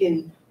they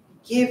can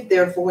give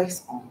their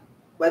voice on,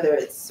 whether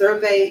it's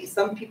survey.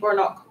 Some people are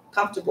not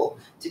comfortable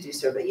to do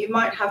survey. You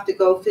might have to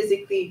go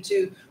physically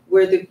to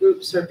where the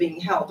groups are being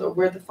held or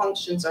where the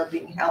functions are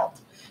being held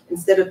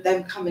instead of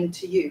them coming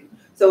to you.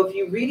 So if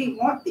you really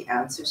want the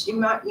answers, you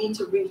might need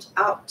to reach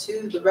out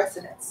to the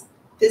residents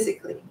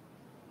physically.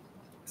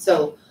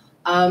 So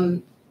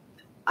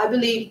I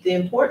believe the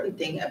important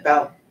thing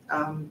about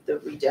the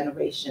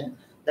regeneration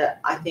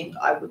that I think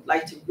I would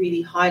like to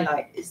really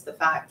highlight is the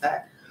fact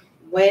that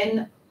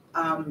when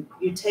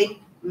you take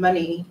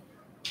money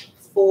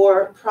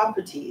for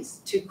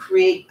properties to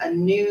create a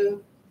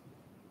new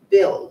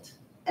build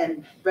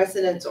and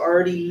residents are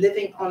already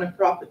living on a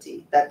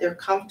property that they're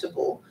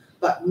comfortable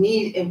but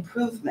need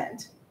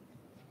improvement,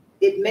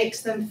 it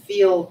makes them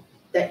feel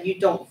that you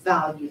don't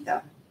value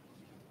them.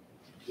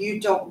 You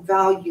don't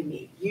value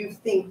me. You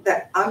think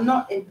that I'm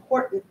not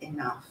important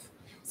enough.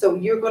 So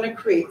you're going to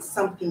create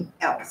something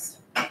else.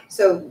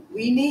 So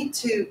we need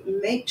to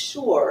make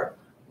sure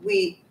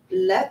we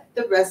let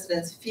the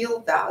residents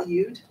feel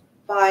valued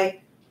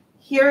by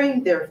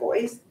hearing their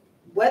voice,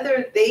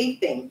 whether they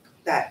think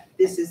that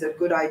this is a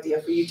good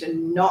idea for you to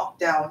knock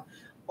down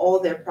all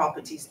their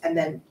properties and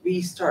then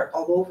restart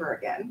all over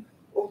again,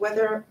 or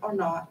whether or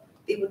not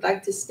they would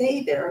like to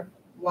stay there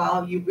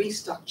while you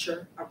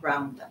restructure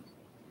around them.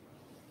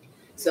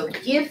 So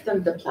give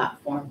them the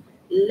platform,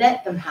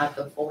 let them have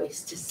the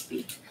voice to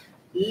speak,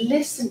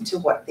 listen to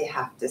what they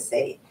have to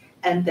say,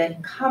 and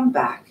then come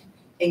back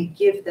and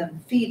give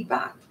them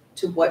feedback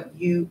to what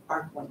you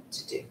are going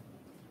to do.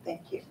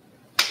 Thank you.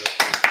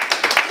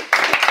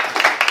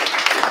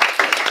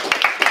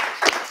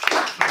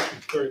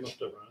 Very much,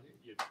 Deborah.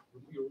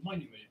 You're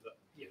reminding me that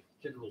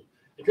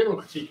a general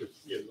critique of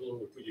a lot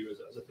of what we do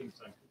as a think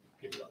tank,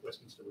 people like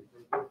Westminster,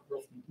 we're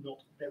often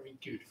not very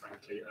good,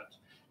 frankly, at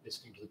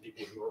listening to the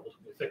people who are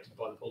ultimately affected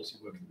by the policy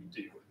work that we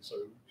do. And so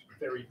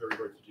very, very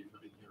grateful to you for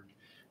being here and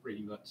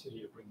bringing that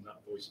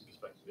voice and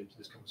perspective into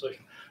this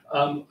conversation.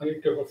 I'm going to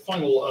go for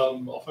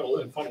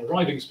our final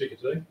arriving speaker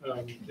today,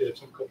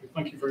 Tom Copley.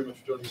 Thank you very much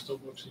for joining us, Tom.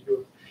 Obviously,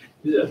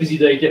 you're a busy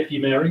day deputy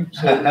mayoring,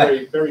 so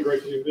very, very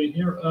grateful for being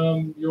here.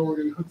 You're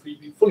going to hopefully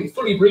be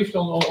fully briefed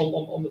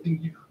on the thing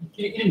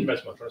you didn't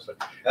mess much, I say.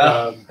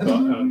 But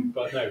no,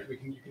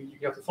 you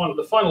have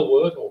the final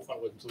word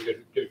until we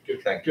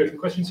go to the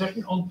question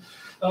session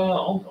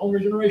on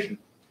regeneration.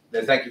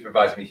 No, thank you for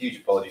inviting me. Huge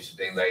apologies for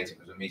being late. It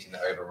was a meeting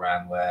that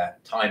overran where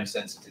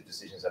time-sensitive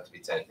decisions had to be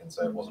taken,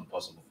 so it wasn't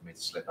possible for me to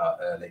slip out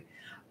early.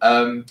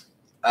 And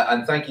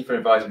thank you for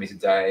inviting me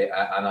today.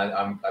 And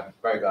I'm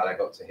very glad I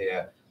got to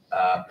hear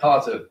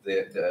part of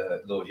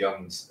the Lord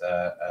Young's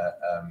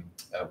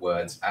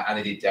words, and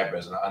indeed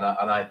Deborah's. And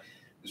I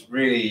just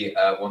really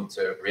want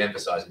to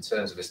re-emphasise in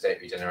terms of estate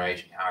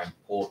regeneration how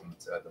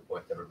important the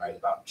point Deborah made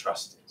about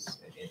trust is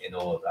in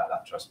all of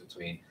that trust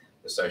between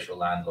the social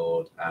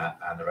landlord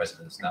and the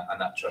residents, and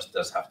that trust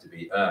does have to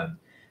be earned.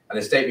 And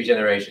estate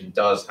regeneration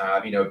does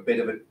have, a bit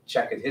of a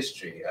checkered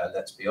history,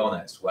 let's be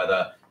honest,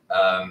 whether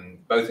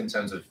both in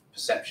terms of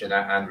perception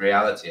and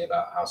reality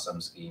about how some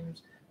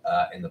schemes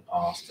in the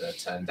past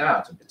turned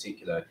out, in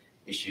particular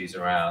issues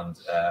around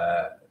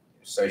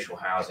social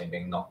housing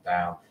being knocked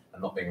down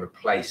and not being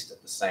replaced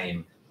at the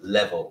same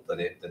level that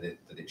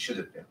it should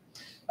have been.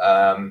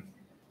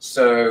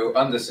 So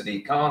under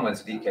Sadiq Khan, when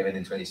Sadiq came in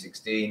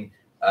 2016,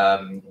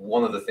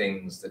 one of the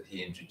things that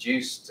he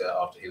introduced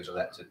after he was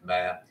elected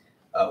mayor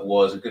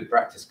was a good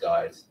practice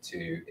guide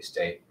to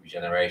estate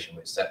regeneration,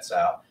 which sets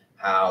out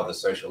how the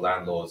social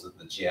landlords that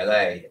the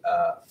GLA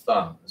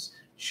funds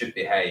should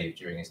behave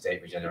during estate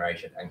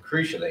regeneration, and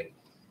crucially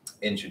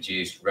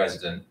introduced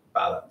resident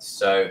balance.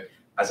 So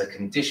as a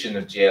condition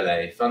of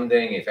GLA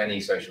funding, if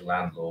any social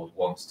landlord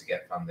wants to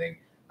get funding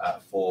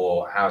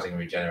for housing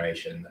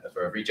regeneration,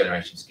 for a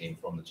regeneration scheme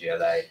from the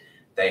GLA,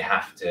 they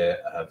have to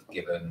have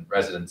given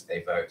residents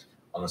a vote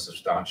on a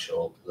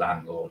substantial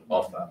landlord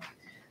offer.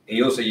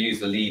 He also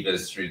used the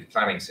levers through the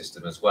planning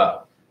system as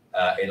well,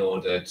 in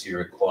order to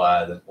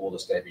require that all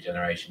estate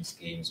regeneration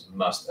schemes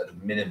must at a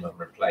minimum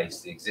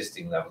replace the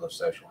existing level of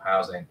social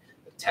housing.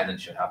 The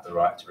tenant should have the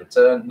right to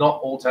return.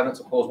 Not all tenants,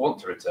 of course, want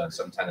to return.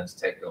 Some tenants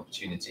take the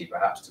opportunity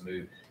perhaps to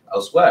move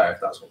elsewhere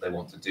if that's what they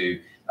want to do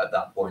at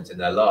that point in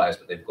their lives,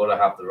 but they've got to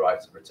have the right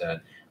to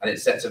return. And it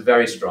sets a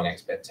very strong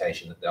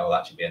expectation that there will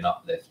actually be an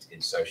uplift in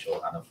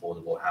social and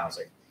affordable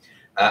housing.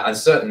 And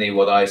certainly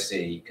what I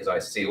see, because I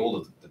see all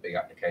of the big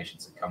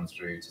applications that come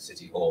through to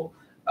City Hall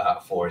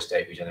for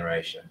estate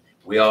regeneration,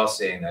 we are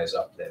seeing those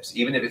uplifts.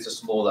 Even if it's a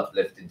small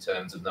uplift in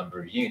terms of number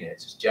of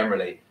units, it's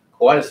generally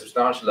quite a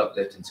substantial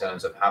uplift in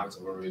terms of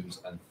habitable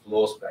rooms and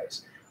floor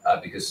space,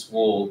 because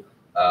small,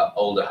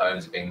 older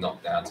homes are being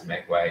knocked down to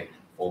make way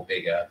for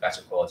bigger,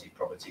 better quality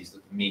properties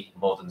that meet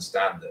modern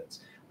standards.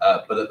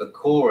 But at the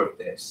core of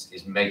this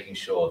is making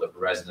sure that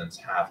residents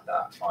have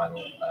that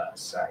final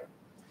say.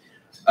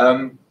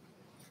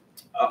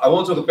 I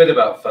want to talk a bit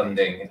about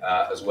funding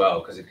as well,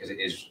 because it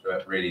is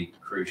really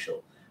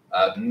crucial,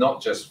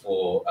 not just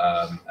for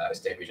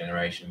estate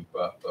regeneration,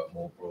 but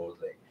more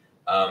broadly.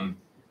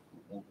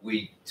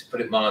 We, to put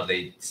it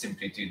mildly,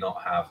 simply do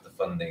not have the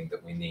funding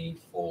that we need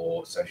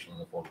for social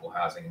and affordable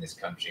housing in this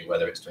country,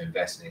 whether it's to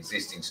invest in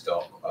existing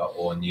stock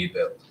or new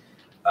build.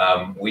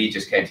 We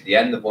just came to the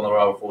end of one of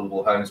our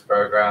affordable homes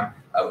programme,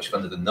 which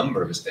funded a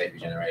number of estate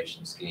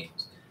regeneration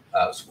schemes.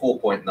 It was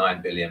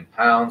 £4.9 billion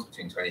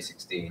between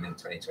 2016 and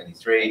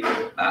 2023,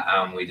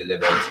 and we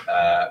delivered,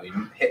 we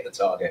hit the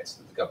targets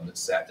that the government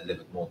set,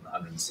 delivered more than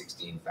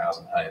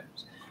 116,000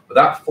 homes. But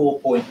that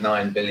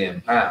 £4.9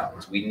 billion,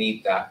 we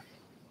need that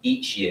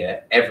each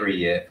year, every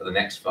year for the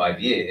next 5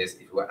 years,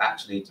 if we were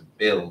actually to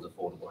build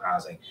affordable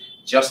housing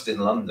just in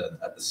London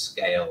at the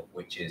scale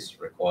which is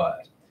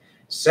required.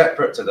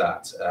 Separate to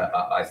that,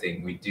 I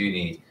think we do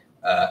need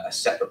a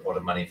separate pot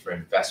of money for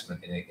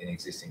investment in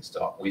existing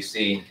stock. We've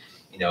seen,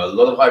 a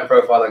lot of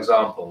high-profile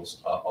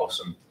examples of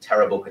some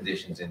terrible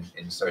conditions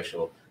in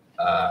social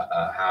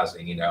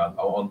housing.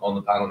 On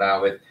the panel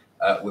now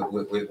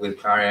with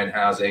Clarion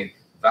Housing,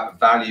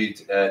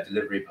 valued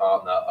delivery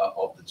partner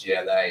of the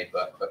GLA,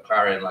 but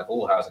Clarion, like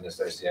all housing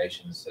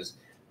associations,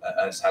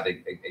 has had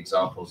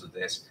examples of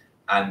this,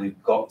 and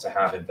we've got to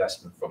have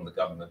investment from the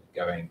government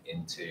going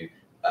into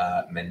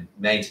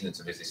maintenance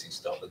of existing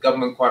stock. The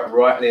government quite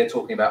rightly are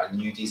talking about a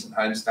new decent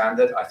home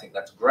standard. I think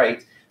that's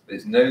great, but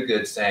it's no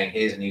good saying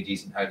here's a new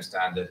decent home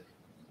standard,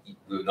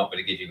 we're not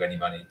going to give you any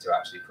money to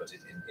actually put it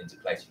into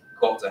place. You've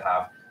got to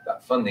have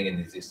that funding in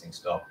the existing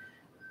stock.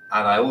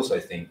 And I also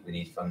think we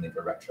need funding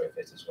for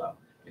retrofit as well,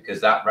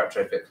 because that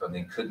retrofit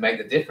funding could make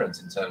the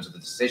difference in terms of the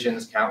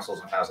decisions councils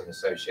and housing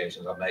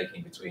associations are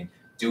making between,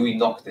 do we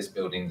knock this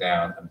building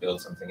down and build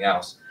something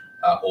else,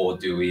 or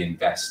do we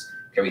invest?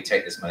 Can we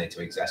take this money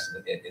to invest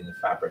in the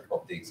fabric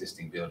of the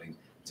existing buildings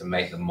to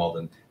make them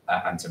modern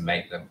and to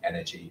make them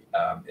energy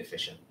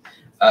efficient?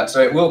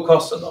 So it will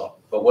cost a lot,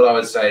 but what I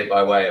would say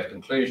by way of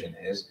conclusion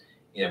is,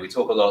 we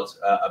talk a lot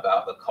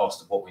about the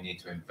cost of what we need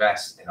to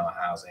invest in our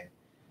housing,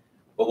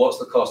 but what's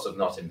the cost of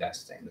not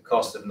investing? The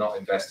cost of not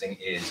investing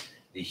is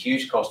the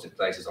huge cost it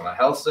places on a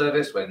health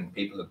service when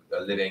people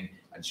are living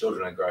and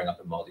children are growing up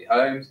in mouldy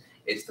homes.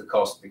 It's the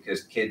cost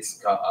because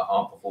kids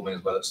aren't performing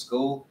as well at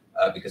school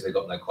because they've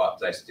got no quiet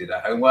place to do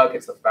their homework.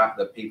 It's the fact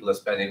that people are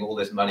spending all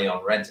this money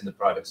on rent in the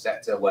private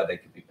sector where they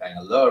could be paying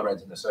a lower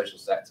rent in the social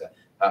sector.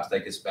 Perhaps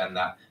they could spend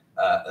that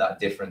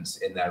difference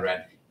in their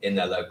rent in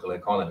their local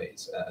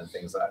economies and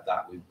things like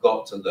that. We've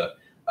got to look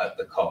at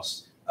the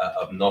cost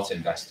of not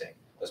investing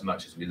as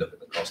much as we look at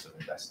the cost of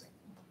investing.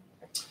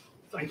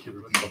 Thank you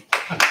very much.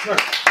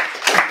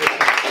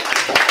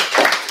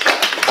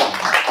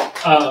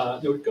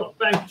 We've got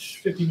about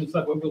 15 minutes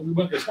left. We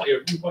won't go slightly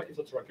over, if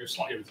that's right, go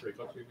slightly over 3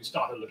 o'clock. We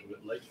started a little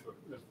bit late for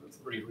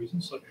 3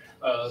 reasons. So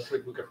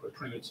we'll go for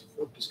 20 minutes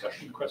of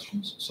discussion and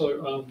questions.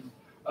 So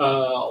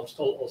I'll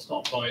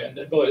start by, and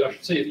by the way, I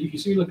should say, if you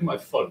see me looking at my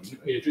phone,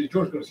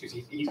 George's going to see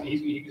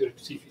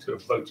if he's got a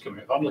vote coming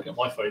up. If I'm looking at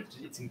my phone,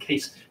 it's in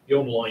case the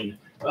online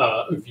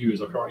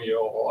viewers are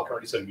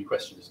currently sending me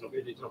questions. It's not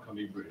going to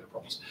be rude, I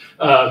promise.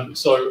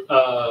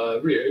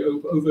 Really,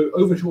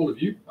 over to all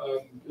of you.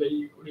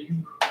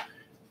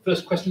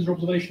 First questions or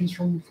observations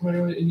from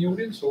anyone in the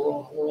audience,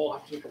 or I'll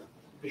have to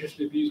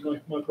viciously abuse my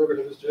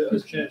prerogative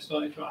as chair,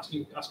 starting to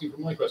asking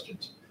for my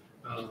questions.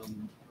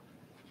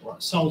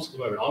 Right, sounds at the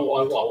moment. I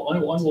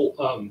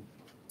will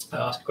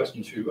ask a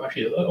question to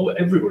actually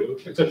everybody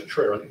except for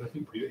Shreya. I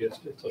think we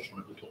touched on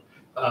it a little.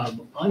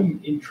 I'm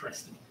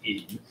interested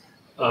in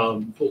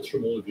thoughts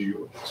from all of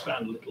you.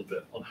 Expand a little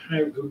bit on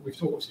how we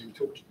talked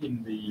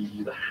in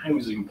the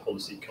housing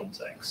policy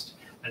context,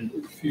 and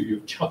a few of you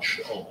have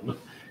touched on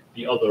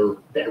the other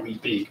very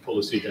big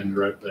policy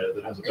agenda out there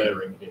that has a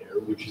bearing here,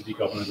 which is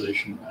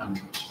decarbonisation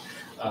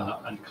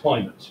and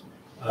climate.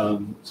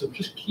 So I'm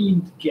just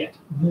keen to get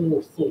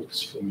more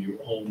thoughts from you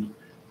on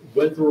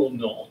whether or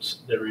not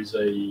there is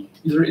a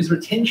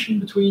tension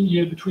between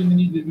the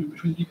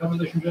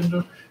decarbonisation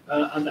agenda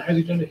and the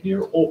housing agenda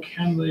here, or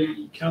can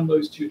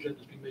those two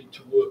agendas be made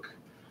to work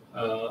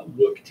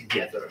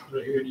together?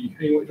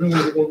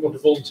 Anyone want to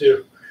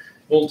volunteer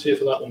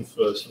for that one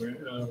first?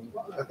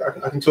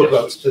 I can talk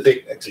about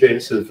specific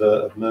experience of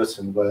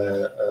Merton,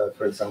 where,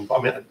 for example,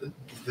 I mean,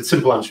 the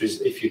simple answer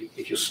is if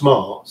you're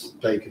smart,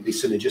 they can be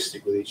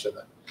synergistic with each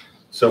other.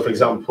 So, for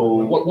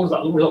example, what does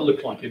that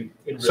look like in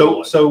real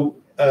life? So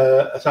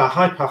at our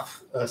High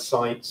Path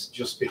site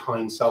just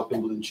behind South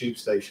Wimbledon Tube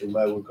Station,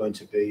 where we're going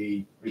to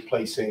be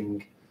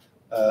replacing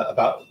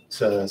about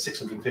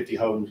 650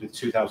 homes with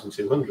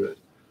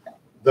 2,200,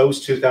 those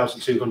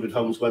 2,200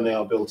 homes, when they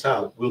are built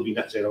out, will be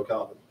net zero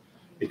carbon,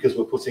 because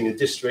we're putting a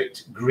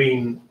district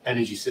green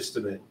energy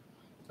system in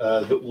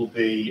that will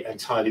be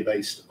entirely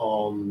based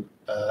on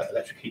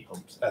electric heat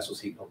pumps, air source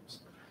heat pumps.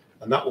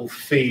 And that will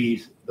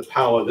feed the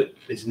power that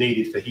is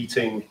needed for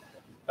heating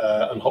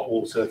and hot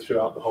water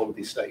throughout the whole of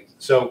the estate.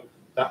 So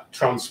that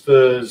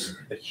transfers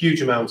a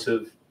huge amount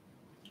of,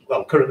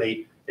 well,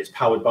 currently it's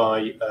powered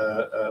by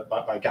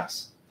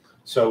gas.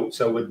 So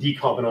we're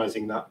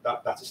decarbonising that.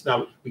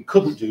 Now, we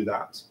couldn't do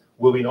that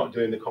were we not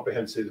doing the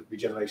comprehensive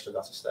regeneration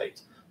of that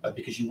estate,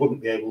 because you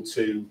wouldn't be able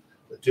to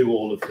do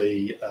all of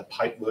the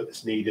pipe work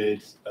that's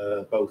needed,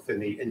 both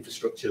in the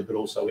infrastructure but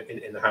also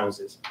in the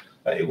houses.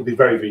 It would be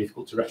very, very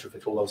difficult to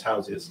retrofit all those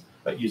houses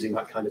using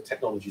that kind of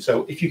technology.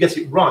 So if you get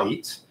it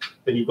right,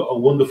 then you've got a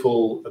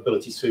wonderful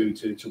ability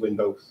to win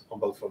on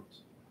both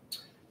fronts.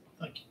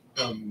 Thank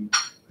you.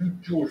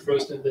 George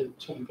first, and then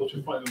Tom, final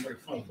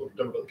thought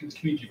about the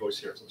community voice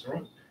here, if that's all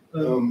right.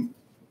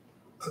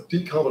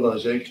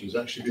 Decarbonisation is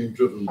actually being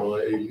driven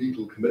by a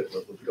legal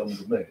commitment that the government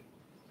have made.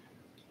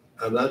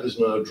 And that is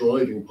now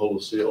driving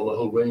policy on a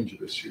whole range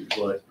of issues,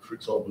 like, for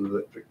example,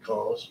 electric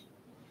cars,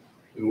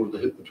 in order to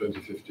hit the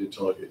 2050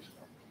 target.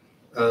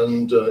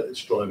 And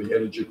it's driving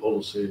energy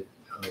policy,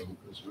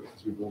 as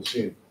we've all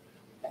seen.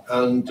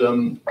 And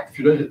if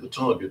you don't hit the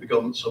target, the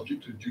government's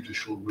subject to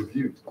judicial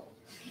review.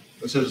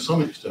 And so to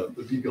some extent,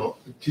 the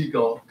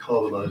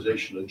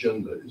decarbonisation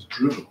agenda is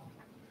driven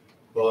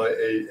by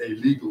a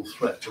legal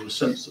threat, in the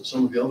sense that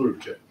some of the other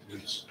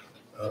objectives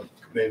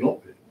may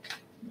not be.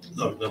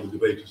 I would have a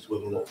debate as to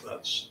whether or not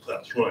that's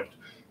right.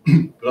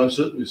 But I've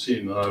certainly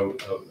seen how,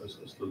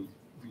 as the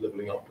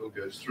levelling up bill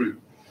goes through,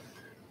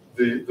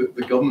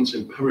 the government's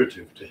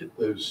imperative to hit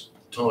those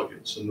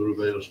targets, and there are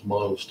various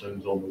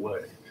milestones on the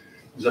way,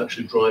 is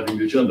actually driving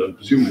the agenda. And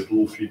presumably it will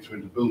all feed through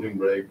into building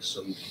regs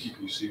and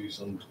EPCs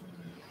and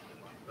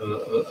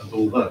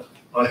all that.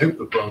 I hope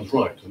that Brown's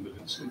right, and that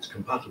it's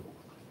compatible,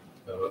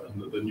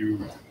 and that the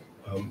new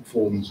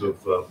forms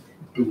of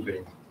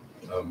building,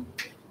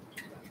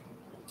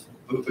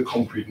 the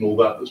concrete and all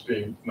that that's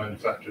being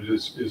manufactured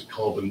is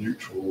carbon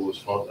neutral as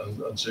far,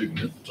 and so you can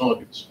hit the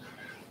targets.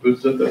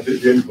 But the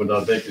only point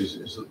I'd make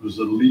is that there's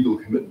a legal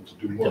commitment to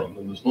do one,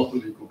 and there's not a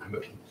legal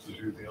commitment to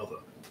do the other.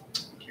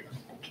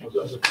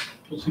 As a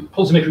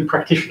policymaking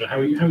practitioner, how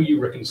are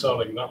you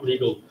reconciling that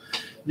legal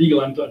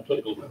and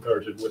political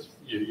imperative with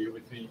the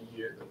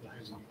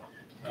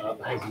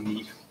housing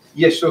need?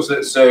 Yes, sure.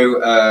 So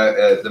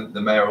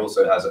the mayor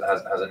also has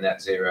a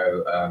net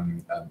zero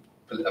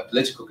a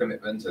political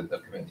commitment, a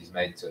commitment he's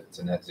made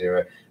to net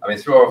zero. I mean,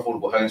 through our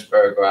affordable homes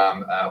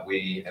program,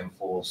 we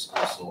enforce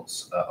all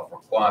sorts of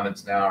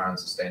requirements now around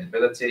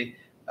sustainability,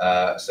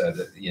 so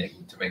that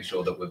to make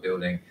sure that we're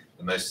building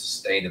the most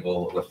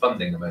sustainable, we're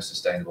funding the most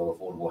sustainable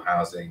affordable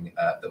housing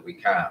that we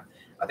can.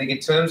 I think in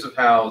terms of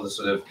how the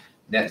sort of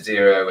net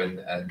zero and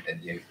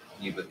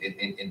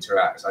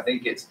interacts, I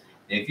think it's,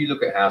 if you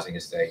look at housing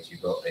estates,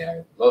 you've got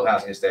a lot of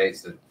housing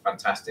estates that are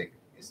fantastic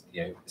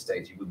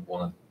estates you wouldn't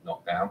want to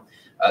knock down.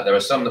 There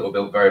are some that were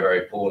built very,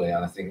 very poorly,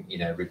 and I think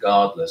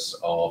regardless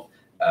of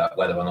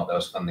whether or not there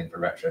was funding for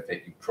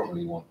retrofit, you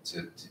probably want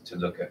to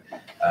look at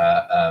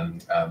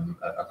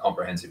a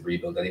comprehensive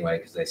rebuild anyway,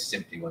 because they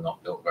simply were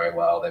not built very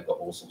well. They've got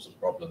all sorts of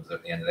problems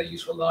at the end of their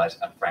useful lives,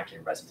 and frankly,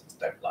 residents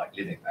don't like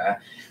living there.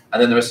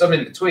 And then there are some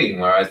in between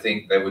where I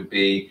think there would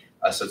be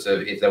a sort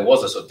of, if there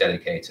was a sort of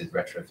dedicated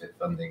retrofit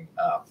funding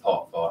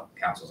pot for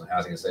councils and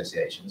housing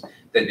associations,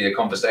 there'd be a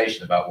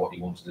conversation about what you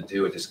wanted to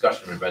do, a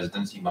discussion with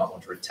residents. You might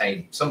want to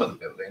retain some of the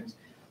buildings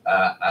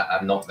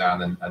and knock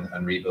down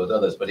and rebuild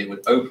others, but it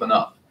would open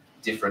up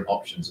different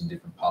options and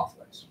different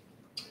pathways.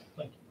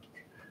 Thank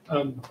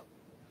you.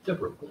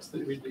 Deborah, what's the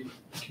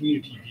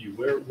community view?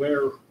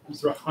 Where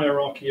is there a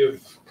hierarchy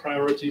of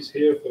priorities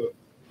here for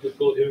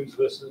difficult homes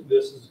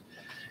versus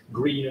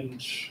green and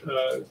cheap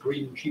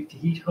to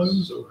heat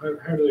homes, or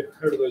how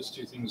do those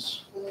two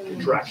things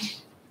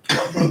interact? I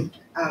think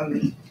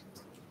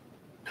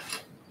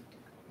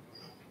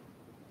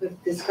the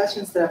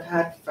discussions that I've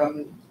had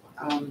from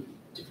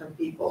different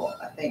people,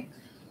 I think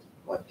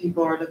what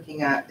people are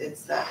looking at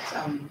is that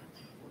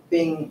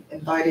being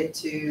invited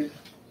to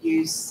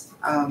use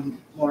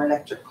more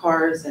electric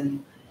cars,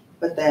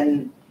 but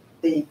then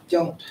they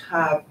don't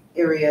have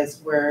areas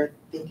where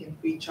they can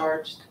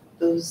recharge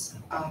those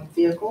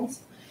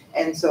vehicles.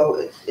 And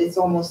so it's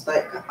almost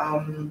like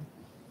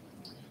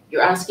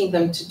you're asking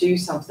them to do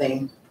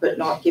something, but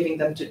not giving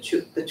them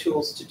the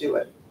tools to do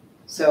it.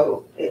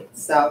 So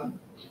it's, I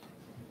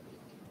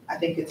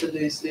think it's a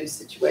lose-lose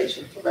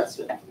situation for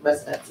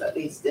residents, at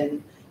least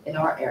in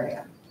our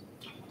area.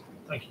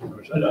 Thank you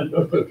very much. And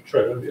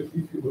Shreya, if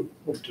you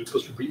want to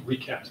just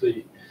recap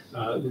the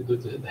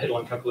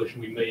headline calculation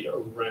we made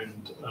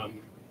around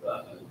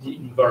the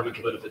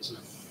environmental benefits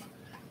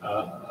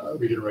of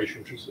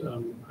regeneration, which is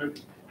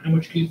how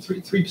much?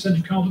 3%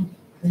 of carbon?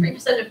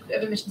 3%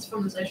 of emissions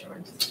from the social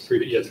rent.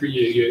 Three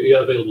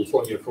available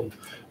from going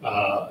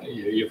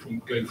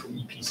from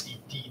EPC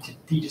D to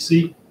D to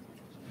C.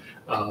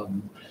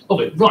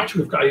 Lovely. Right,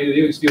 we've got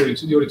the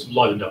audience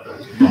livened up.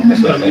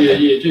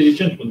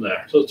 Gentleman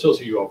there. So tell us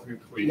who you are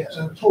before you.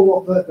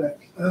 Paul Watt-Birkbeck.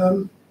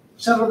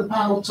 Several of the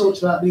panel talked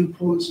about the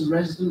importance of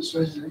resident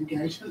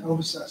engagement.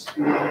 Obviously, that's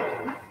been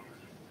important.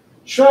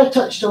 Shreya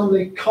touched on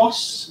the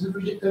costs of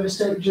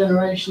estate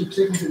regeneration,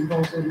 particularly if it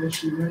involves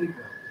demolition and rebuild.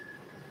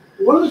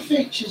 One of the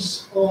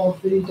features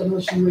of the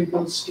demolition and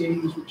rebuild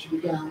schemes, which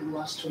began in the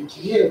last 20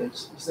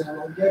 years, is their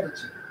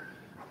longevity.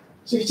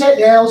 So if you take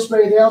the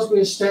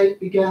Aylesbury estate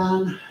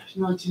began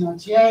in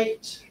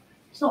 1998.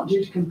 It's not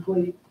due to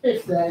complete,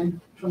 if then,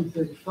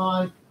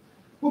 2035.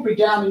 We'll be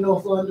down in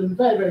North London,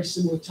 very, very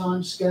similar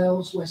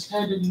timescales. West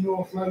End in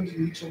North London,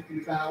 we're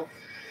talking about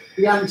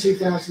began in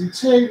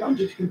 2002, not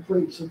due to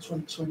complete until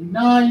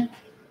 2029.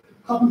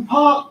 Cobham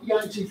Park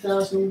began in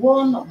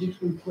 2001, not due to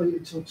complete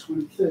until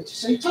 2030.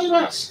 So you talk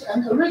about,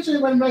 and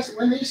originally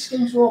when these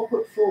schemes were all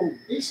put forward,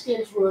 these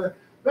schemes were,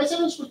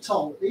 residents were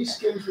told that these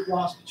schemes would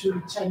last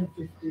between 10 and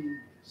 15 years.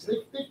 So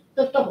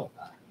they've doubled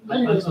that.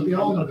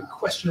 The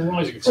question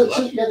arising from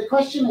that. The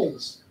question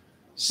is,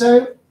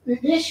 so the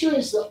issue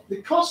is that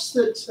the costs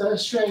that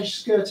Shreya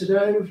skirted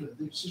over,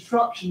 the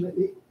disruption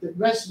that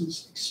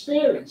residents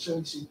experience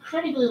over this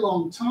incredibly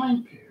long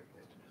time period.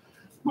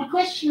 My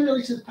question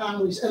really to the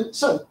panel is, and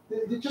so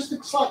just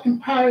a slight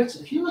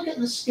comparative. If you look at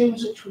the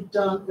schemes which were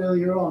done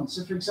earlier on,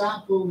 so for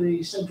example,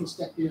 the Central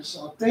Step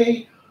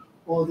ESRB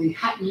or the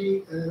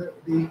Hackney,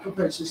 the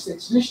Comprehensive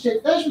Estates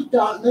Initiative,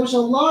 those are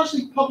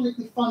largely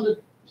publicly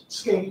funded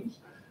schemes.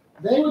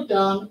 They were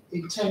done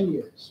in 10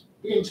 years,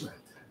 into it.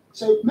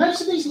 So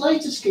most of these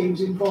later schemes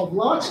involve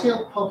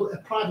large-scale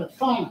public private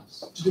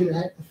finance to do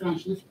the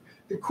financial lift.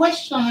 The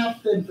question I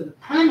have then for the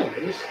panel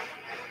is,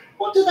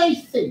 what do they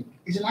think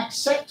is an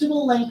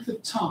acceptable length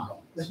of time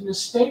that an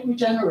estate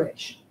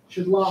regeneration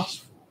should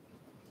last for?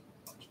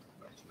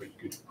 That's a very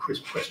good,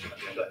 crisp question.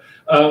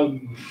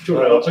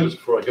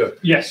 Before I go,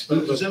 yes.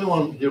 Does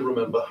anyone here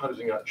remember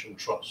housing action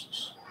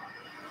trusts?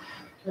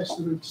 That's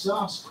the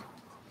disaster.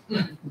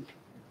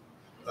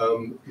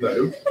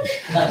 No.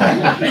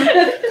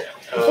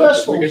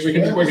 First one, we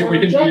can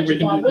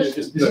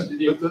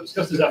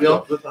discuss this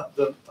after.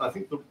 I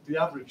think the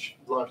average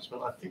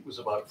lifespan, I think, was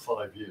about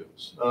 5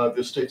 years. The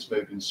estates may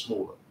have been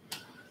smaller.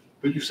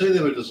 But you say they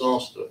were a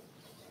disaster.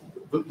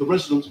 The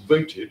residents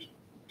voted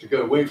to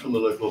go away from the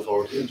local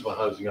authority into a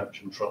housing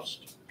action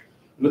trust.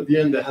 And at the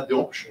end, they had the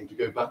option to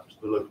go back to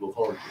the local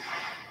authority.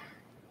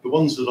 The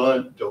ones that I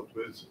dealt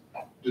with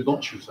did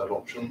not choose that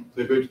option.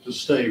 They voted to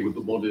stay with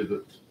the body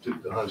that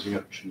did the housing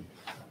action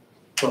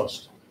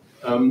trust.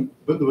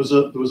 But there was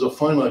a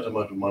finite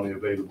amount of money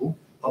available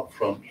up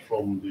front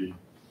from the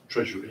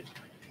Treasury.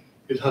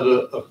 It had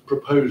a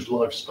proposed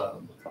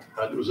lifespan,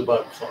 and it was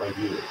about 5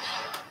 years.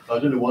 I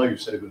don't know why you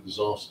say it was a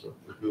disaster,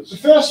 because The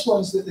first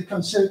ones that the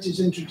Conservatives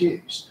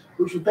introduced,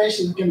 which were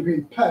basically going to be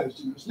imposed,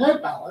 and there was no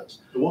ballot,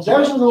 there was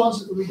those were the ones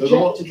that were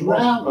rejected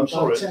roundly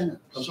by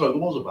tenants. I'm sorry, there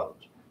was a ballot.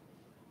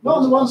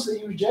 Not the ones that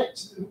you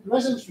rejected, the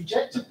residents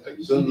rejected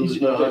those. Then there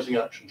was no Housing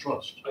Action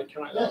Trust.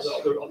 Can I, Yes.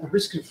 on the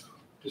risk of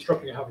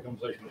disrupting a happy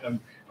conversation,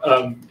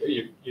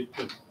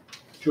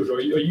 George,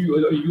 are you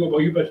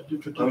about to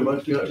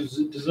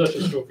desert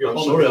us of your I'm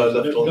sorry I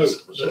left on no,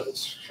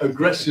 such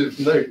aggressive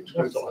note.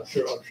 I'm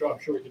sure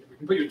we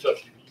can put you in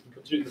touch. You can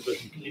continue the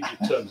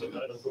collegiate terms.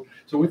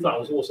 So with that, I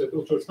was also,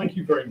 George, thank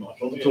you very much.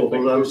 I'm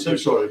so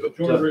sorry, but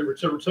do you want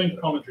to return to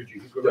parliamentary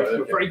duties?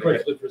 We're very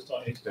grateful for his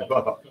time.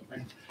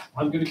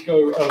 I'm going to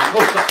go.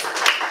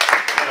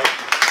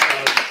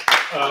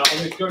 I'm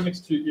going to go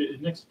next to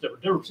Deborah.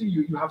 Deborah,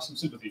 you have some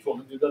sympathy for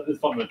them. The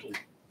fundamental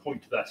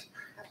point to that.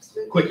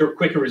 Absolutely.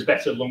 Quicker is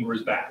better, longer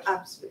is bad.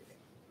 Absolutely.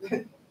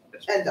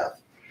 End of.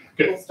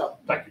 Good. Full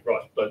stop. Thank you.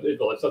 Right, but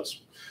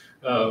that's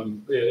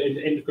end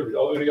of good. I'm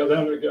going to go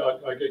down.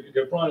 I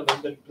go Brian,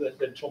 and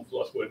then Tom for the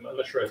last word.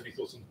 Unless Shreya has any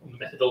thoughts on the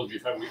methodology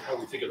of how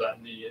we figure that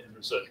in the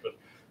research. But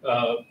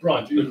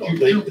Brian,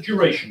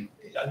 duration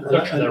and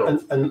reduction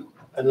thereof.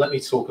 And let me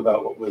talk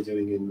about what we're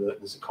doing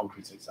as a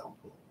concrete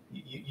example.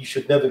 You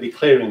should never be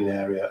clearing an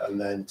area and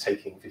then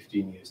taking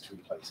 15 years to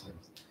replace it.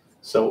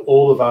 So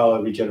all of our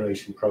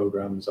regeneration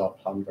programs are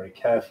planned very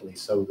carefully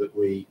so that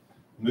we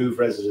move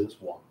residents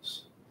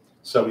once.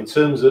 So in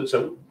terms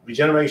of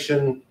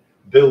regeneration,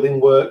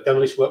 building work,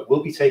 demolition work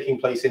will be taking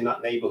place in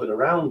that neighbourhood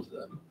around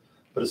them.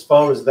 But as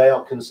far as they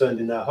are concerned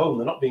in their home,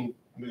 they're not being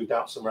moved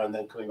out somewhere and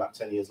then coming back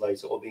 10 years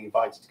later, or being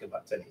invited to come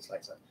back 10 years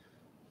later.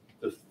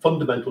 The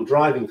fundamental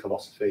driving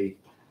philosophy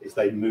is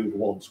they move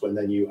once when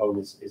their new home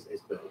is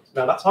built.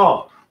 Now that's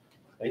hard,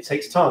 and it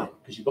takes time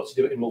because you've got to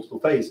do it in multiple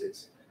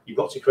phases. You've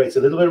got to create a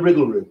little bit of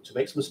wriggle room to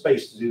make some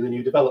space to do the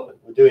new development.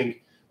 We're doing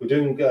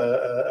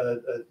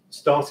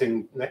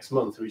starting next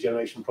month a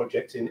regeneration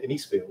project in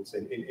Eastfields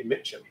in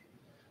Mitcham,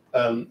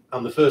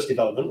 and the first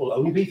development will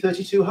only be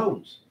 32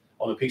 homes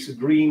on a piece of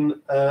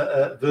green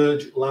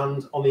verge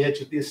land on the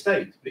edge of the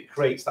estate. But it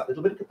creates that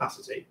little bit of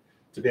capacity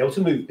to be able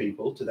to move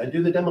people, to then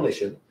do the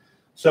demolition.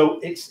 So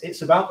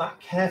it's about that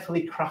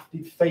carefully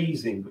crafted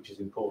phasing, which is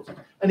important.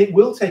 And it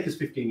will take us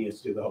 15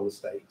 years to do the whole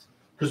estate,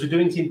 because we're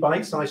doing it in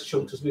bite-sized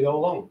chunks as we go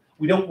along.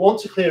 We don't want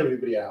to clear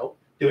everybody out,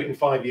 do it in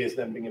 5 years, and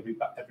then bring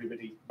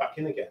everybody back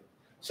in again.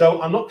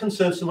 So I'm not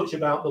concerned so much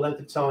about the length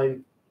of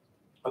time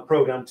a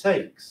programme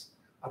takes.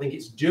 I think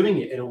it's doing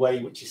it in a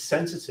way which is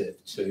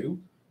sensitive to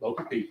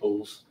local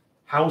people's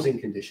housing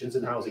conditions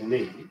and housing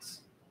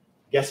needs,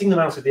 getting them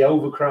out of the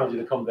overcrowded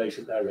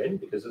accommodation they're in,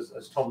 because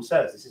as Tom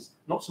says, this is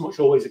not so much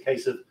always a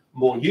case of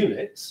more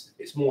units,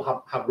 it's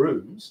more have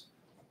rooms,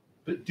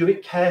 but do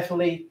it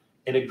carefully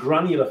in a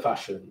granular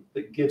fashion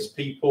that gives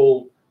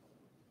people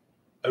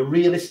a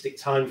realistic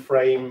time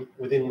frame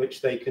within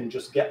which they can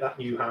just get that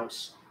new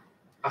house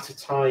at a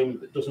time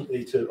that doesn't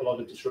lead to a lot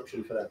of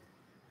disruption for them.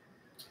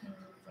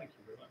 Thank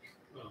you very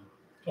much.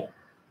 Tom.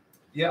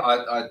 Yeah,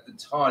 I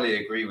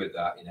entirely agree with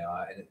that.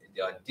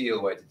 The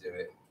ideal way to do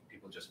it,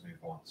 people just move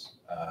once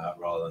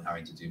rather than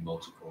having to do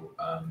multiple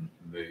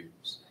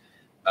moves.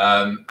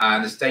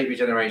 And estate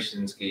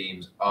regeneration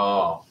schemes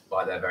are,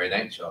 by their very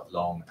nature,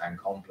 long and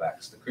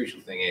complex. The crucial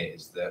thing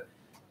is that,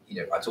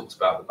 I talked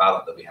about the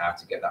ballot that we have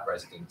to get that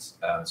resident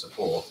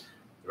support.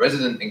 The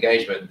resident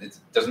engagement, it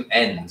doesn't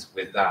end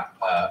with that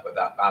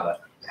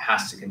ballot. It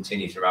has to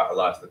continue throughout the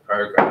life of the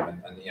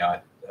program.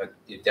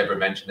 And Deborah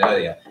mentioned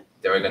earlier,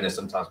 there are going to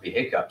sometimes be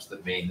hiccups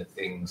that mean that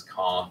things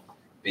can't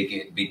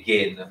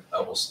begin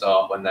or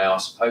start when they are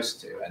supposed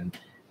to. And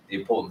the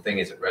important thing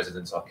is that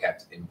residents are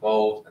kept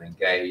involved and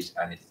engaged,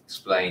 and it's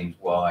explained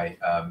why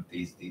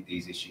these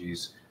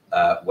issues,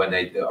 when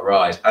they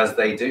arise, as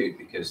they do,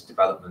 because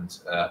development,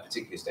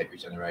 particularly estate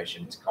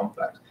regeneration, is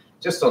complex.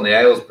 Just on the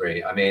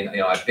Aylesbury, I mean,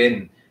 I've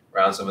been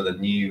around some of the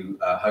new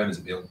homes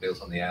that are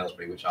built on the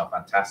Aylesbury, which are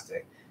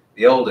fantastic.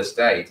 The old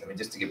estate, I mean,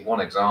 just to give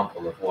one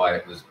example of why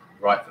it was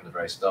right from the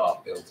very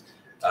start built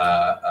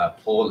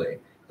poorly,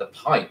 the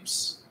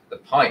pipes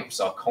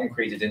are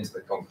concreted into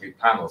the concrete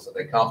panel, so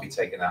they can't be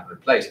taken out and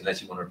replaced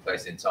unless you want to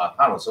replace the entire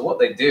panel. So what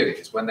they do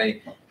is when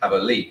they have a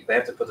leak, they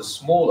have to put a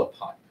smaller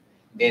pipe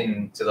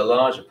into the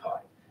larger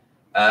pipe.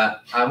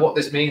 And what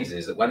this means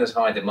is that when there's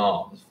high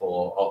demand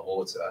for hot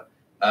water,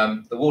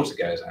 the water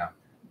goes out.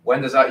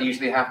 When does that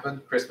usually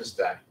happen? Christmas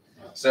Day.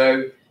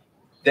 So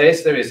there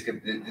is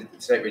the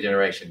estate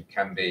regeneration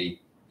can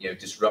be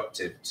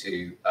disruptive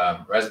to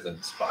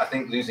residents, but I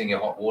think losing your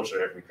hot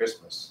water every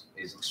Christmas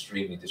is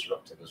extremely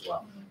disruptive as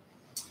well.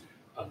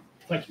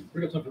 Thank you.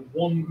 We've got time for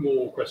one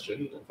more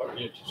question. In fact, we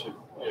need to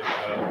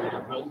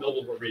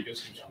Melvin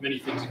Rodriguez, who's many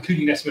things,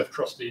 including SMF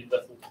trustee,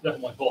 therefore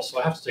my boss, so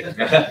I have to take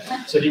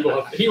it. So he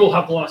will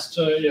have the last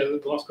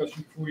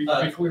question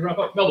before we wrap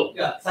up. Melvin.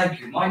 Yeah, thank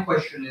you. My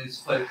question is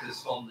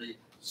focused on the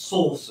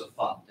source of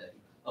funding.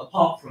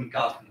 Apart from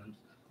government,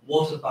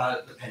 What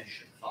about the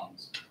pension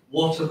funds?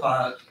 What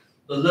about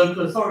the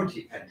local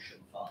authority pension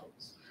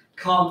funds?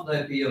 Can't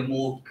there be a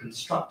more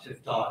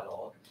constructive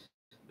dialogue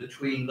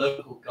between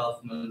local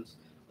government,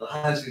 the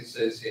housing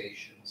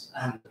associations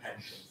and the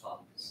pension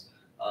funds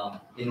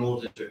in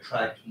order to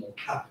attract more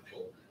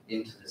capital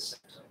into this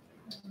sector?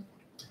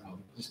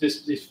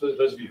 This for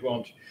those of you who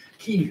aren't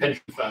keen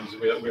pension fans,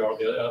 we are at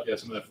the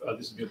SMF.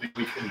 This will be a big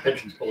week in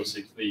pensions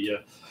policy.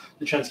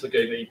 The Chancellor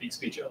gave a big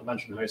speech at the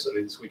Mansion House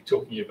earlier this week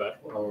talking about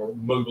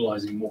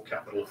mobilising more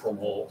capital from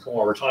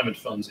our retirement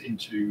funds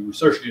into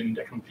socially and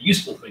economically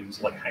useful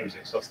things like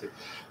housing. So that's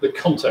the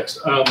context.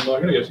 I'm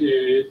going to go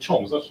to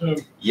Tom. Is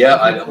that, yeah,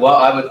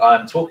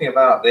 I'm talking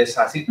about this.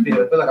 I feel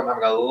like I'm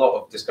having a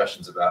lot of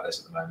discussions about this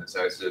at the moment.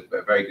 So it's a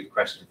very good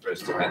question for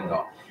us to end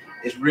on.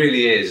 It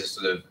really is a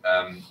sort of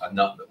a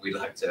nut that we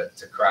like to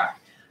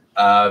crack.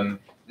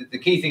 The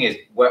key thing is,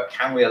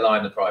 can we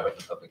align the private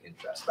and public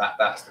interest?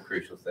 That's the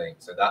crucial thing.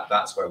 So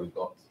that's where we've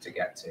got to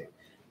get to.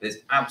 There's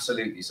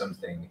absolutely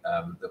something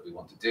that we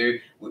want to do.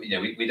 We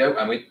don't,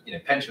 and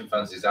pension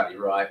funds is exactly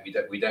right.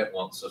 We don't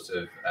want sort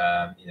of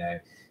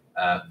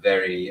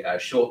very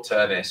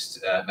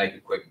short-termist, make a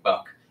quick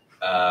buck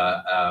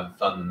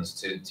funds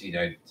to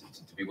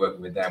be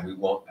working with them. We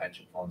want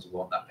pension funds. We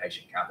want that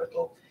patient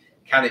capital.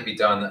 Can it be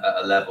done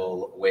at a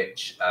level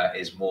which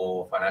is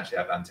more financially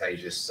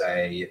advantageous,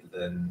 say,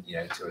 than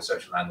to a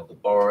social landlord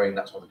of borrowing?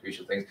 That's one of the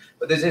crucial things.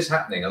 But this is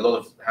happening. A lot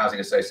of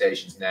housing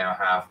associations now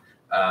have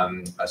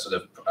a sort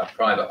of a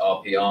private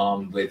RP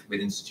arm with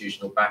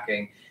institutional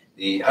backing.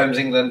 The Homes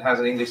England has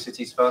an English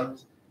Cities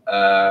Fund,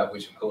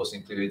 which of course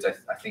includes, I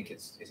think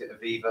is it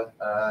Aviva?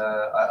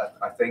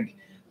 I think,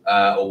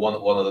 or one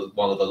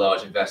of the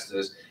large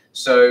investors.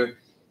 So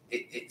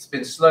it's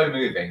been slow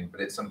moving,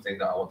 but it's something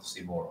that I want to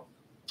see more of.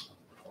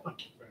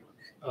 Thank you very much.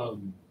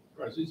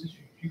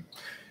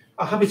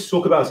 I'm happy to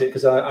talk about it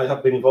because I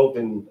have been involved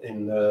in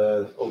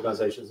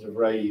organisations that have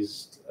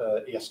raised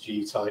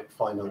ESG type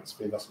finance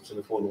for investments in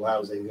affordable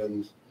housing,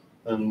 and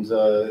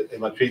in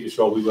my previous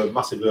role we were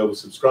massively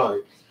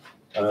oversubscribed.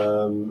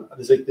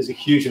 There's a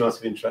huge amount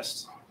of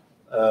interest.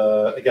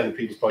 Again, the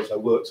previous project I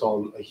worked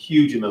on, a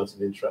huge amount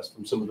of interest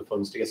from some of the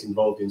funds to get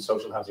involved in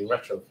social housing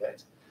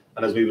retrofit.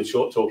 And as we were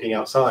talking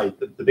outside,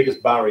 the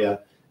biggest barrier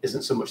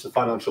isn't so much the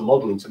financial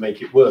modelling to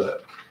make it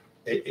work.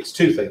 It's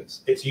two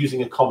things. It's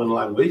using a common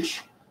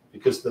language,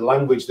 because the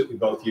language that we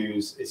both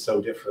use is so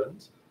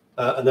different.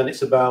 And then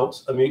it's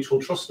about a mutual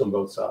trust on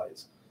both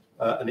sides.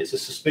 And it's a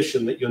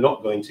suspicion that you're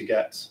not going to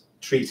get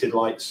treated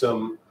like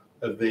some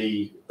of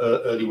the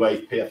early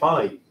wave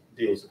PFI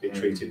deals have been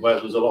treated, where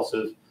there's a lot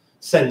of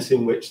sense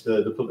in which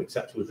the public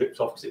sector was ripped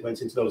off because it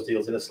went into those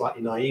deals in a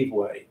slightly naive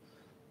way.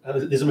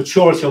 And there's a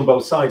maturity on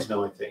both sides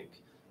now, I think.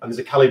 And there's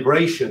a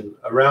calibration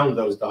around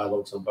those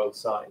dialogues on both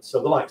sides.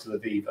 So the likes of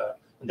Aviva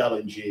and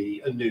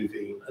LNG and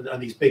Nuveen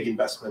and these big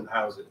investment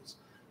houses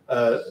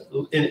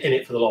in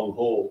it for the long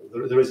haul.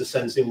 There is a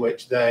sense in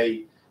which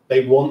they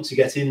want to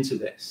get into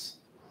this.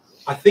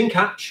 I think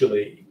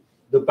actually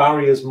the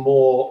barriers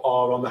more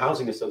are on the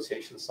housing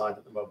association side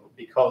at the moment,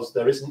 because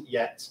there isn't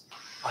yet,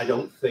 I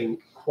don't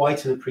think,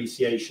 quite an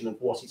appreciation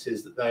of what it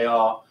is that they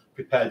are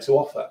prepared to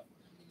offer.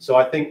 So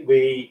I think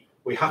we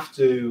have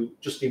to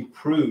just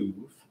improve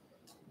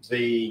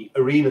the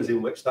arenas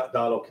in which that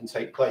dialogue can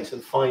take place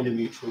and find a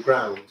mutual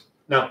ground.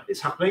 Now,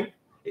 it's happening,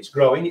 it's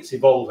growing, it's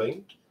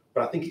evolving,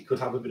 but I think it could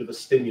have a bit of a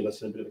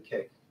stimulus and a bit of a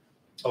kick.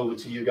 Over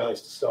to you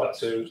guys to start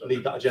to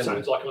lead that agenda.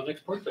 Sounds like our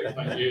next project.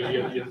 Thank you.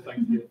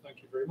 Thank you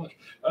very much.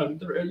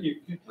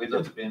 We'd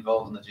love to be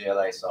involved on the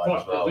GLA side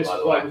as well. By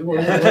the way,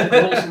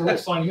 we're all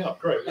signing up.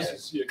 Great. This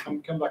is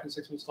come back in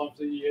 6 months' time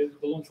for the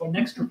launch of our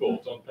next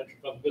report on pension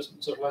fund investment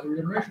and social housing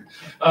regeneration.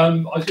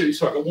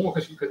 Sorry, I've got one more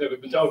question, but I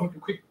want to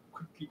quickly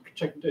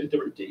check.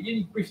 Deborah,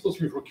 any brief thoughts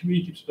from a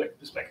community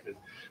perspective?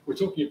 We're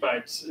talking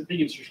about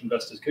big institutional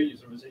investors.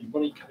 Is there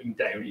money coming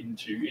down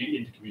into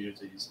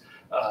communities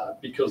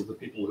because the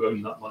people who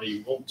own that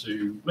money want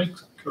to make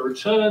a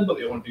return, but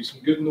they want to do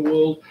some good in the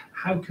world?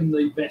 How can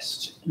they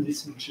best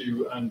listen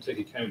to and take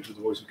account of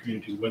the voice of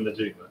communities when they're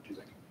doing that, do you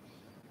think?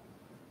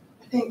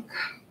 I think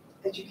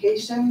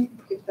education,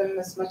 give them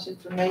as much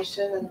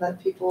information and let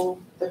people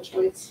the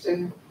choice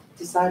to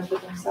decide for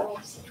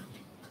themselves.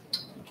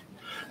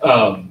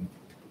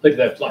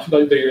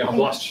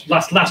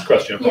 Last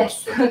question.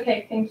 Yes.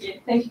 Okay. Thank you.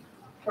 Thank you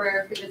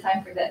for the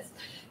time for this.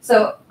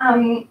 So,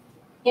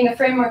 in a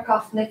framework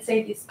of, let's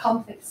say, this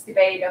complex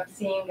debate of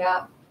seeing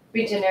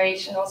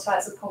regeneration also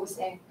as opposed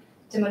to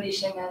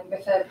demolition and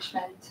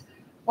refurbishment,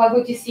 what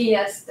would you see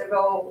as the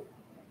role?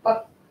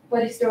 What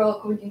is the role,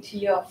 according to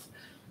you,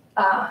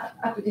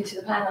 according to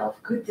the panel,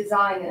 of good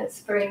designers?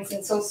 For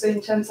instance, also in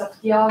terms of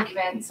the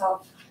arguments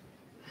of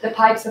the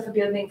pipes of a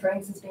building, for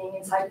instance, being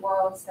inside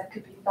walls that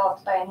could be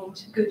thought by a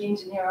good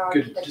engineer or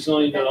good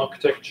design and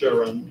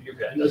architecture. And you're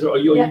here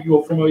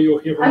from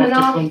I'm an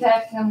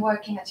architect and I'm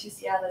working at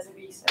UCL as a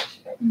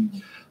researcher.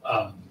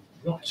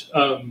 Right.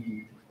 A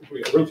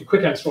relatively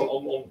quick answer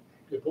on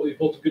the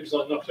importance of good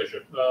design and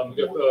architecture.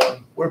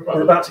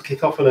 We're about to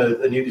kick off on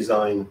a new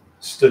design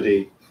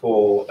study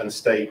for an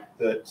estate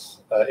that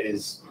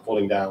is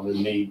falling down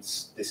and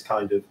needs this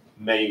kind of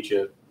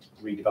major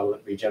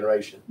redevelopment,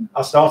 regeneration.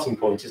 Our starting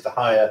point is to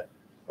hire,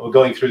 and we're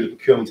going through the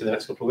procurement in the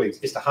next couple of weeks,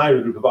 is to hire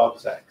a group of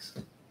architects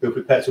who are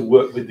prepared to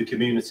work with the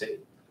community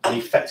and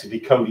effectively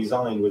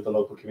co-design with the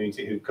local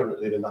community who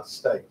currently live in that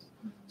estate.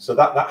 So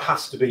that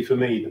has to be, for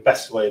me, the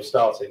best way of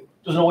starting.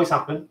 Doesn't always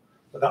happen,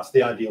 but that's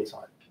the ideal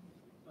time.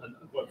 And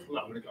well, from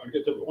that, I'm going to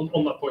get Deborah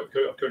on that point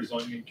of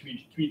co-design and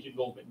community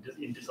involvement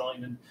in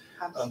design. And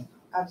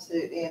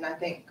absolutely, and I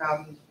think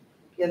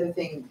the other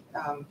thing,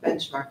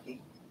 benchmarking,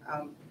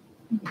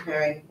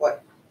 comparing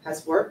what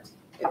has worked.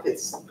 If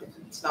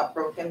it's not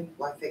broken,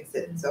 why fix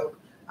it? So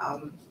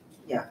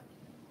yeah,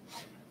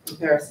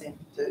 comparison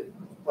to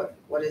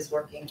what is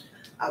working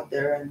out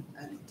there and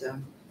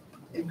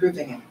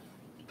improving it.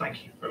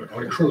 Thank you. I'm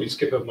going to cruelly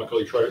skip over my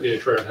colleague Shreya and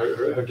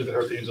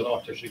her ins and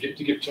architecture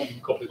to give Tom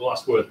Copley the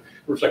last word.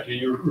 Reflecting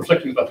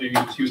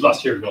that he was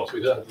last year as well, so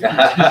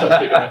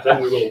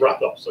then we will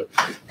wrap up. So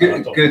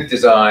good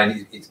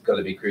design. It's got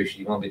to be crucial.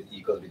 You've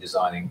got to be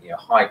designing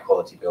high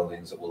quality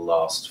buildings that will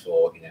last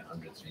for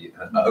hundreds of years,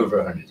 over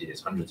 100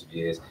 years, hundreds of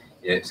years.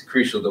 It's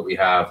crucial that we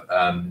have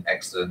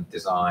excellent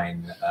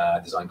design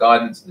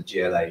guidance, and the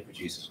GLA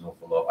produces an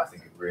awful lot. I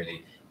think of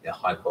really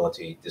high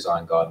quality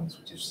design guidance,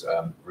 which is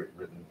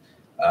written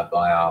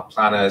by our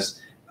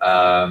planners.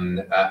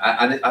 And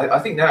I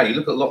think now you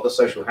look at a lot of the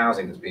social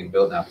housing that's being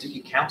built now,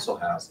 particularly council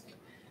housing,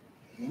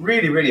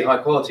 really, really high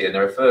quality. And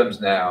there are firms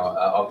now,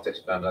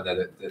 architecture firms out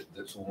there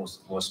that's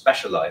almost more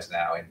specialised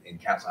now in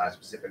council housing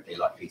specifically,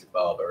 like Peter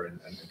Barber and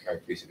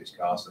Kirkup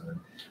Carson and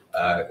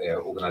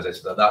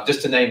organisations like that.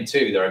 Just to name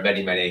two, there are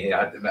many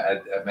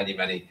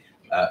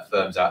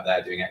firms out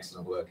there doing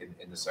excellent work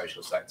in the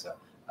social sector.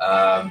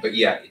 But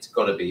yeah, it's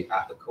got to be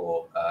at the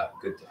core,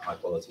 good high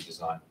quality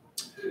design.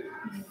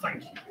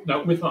 Thank you.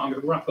 Now, with that, I'm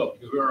going to wrap up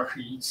because we're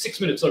actually 6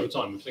 minutes over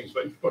time with things,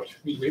 but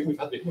we've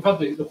had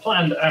the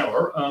planned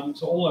hour.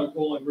 So all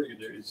I'm really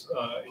going to do is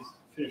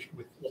finish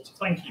with lots of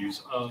thank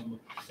yous.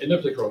 In no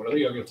particular order, I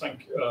think I'm going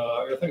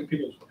to thank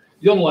people,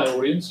 the online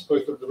audience,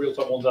 both the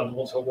real-time ones and the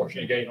ones who are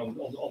watching again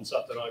on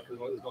Saturday night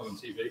because it's not on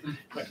TV.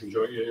 Thank you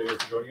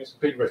for joining us.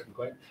 Paying rest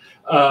claim.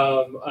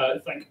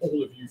 Thank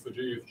all of you for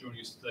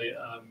joining us today.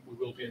 We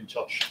will be in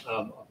touch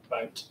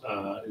about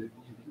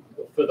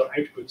further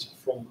outputs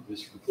from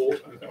this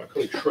report. I thank my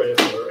colleague Shreya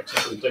for her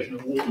excellent presentation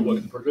and all the work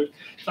in the project.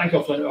 Thank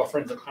our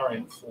friends at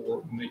Clarion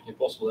for making it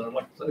possible. And I'd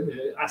like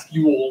to ask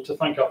you all to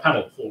thank our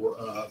panel for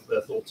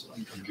their thoughts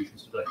and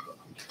contributions today.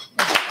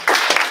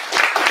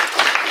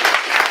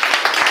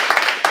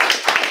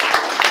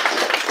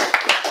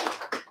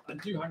 And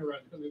do hang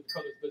around. I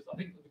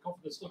think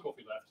there's still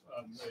coffee left.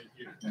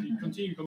 You continue.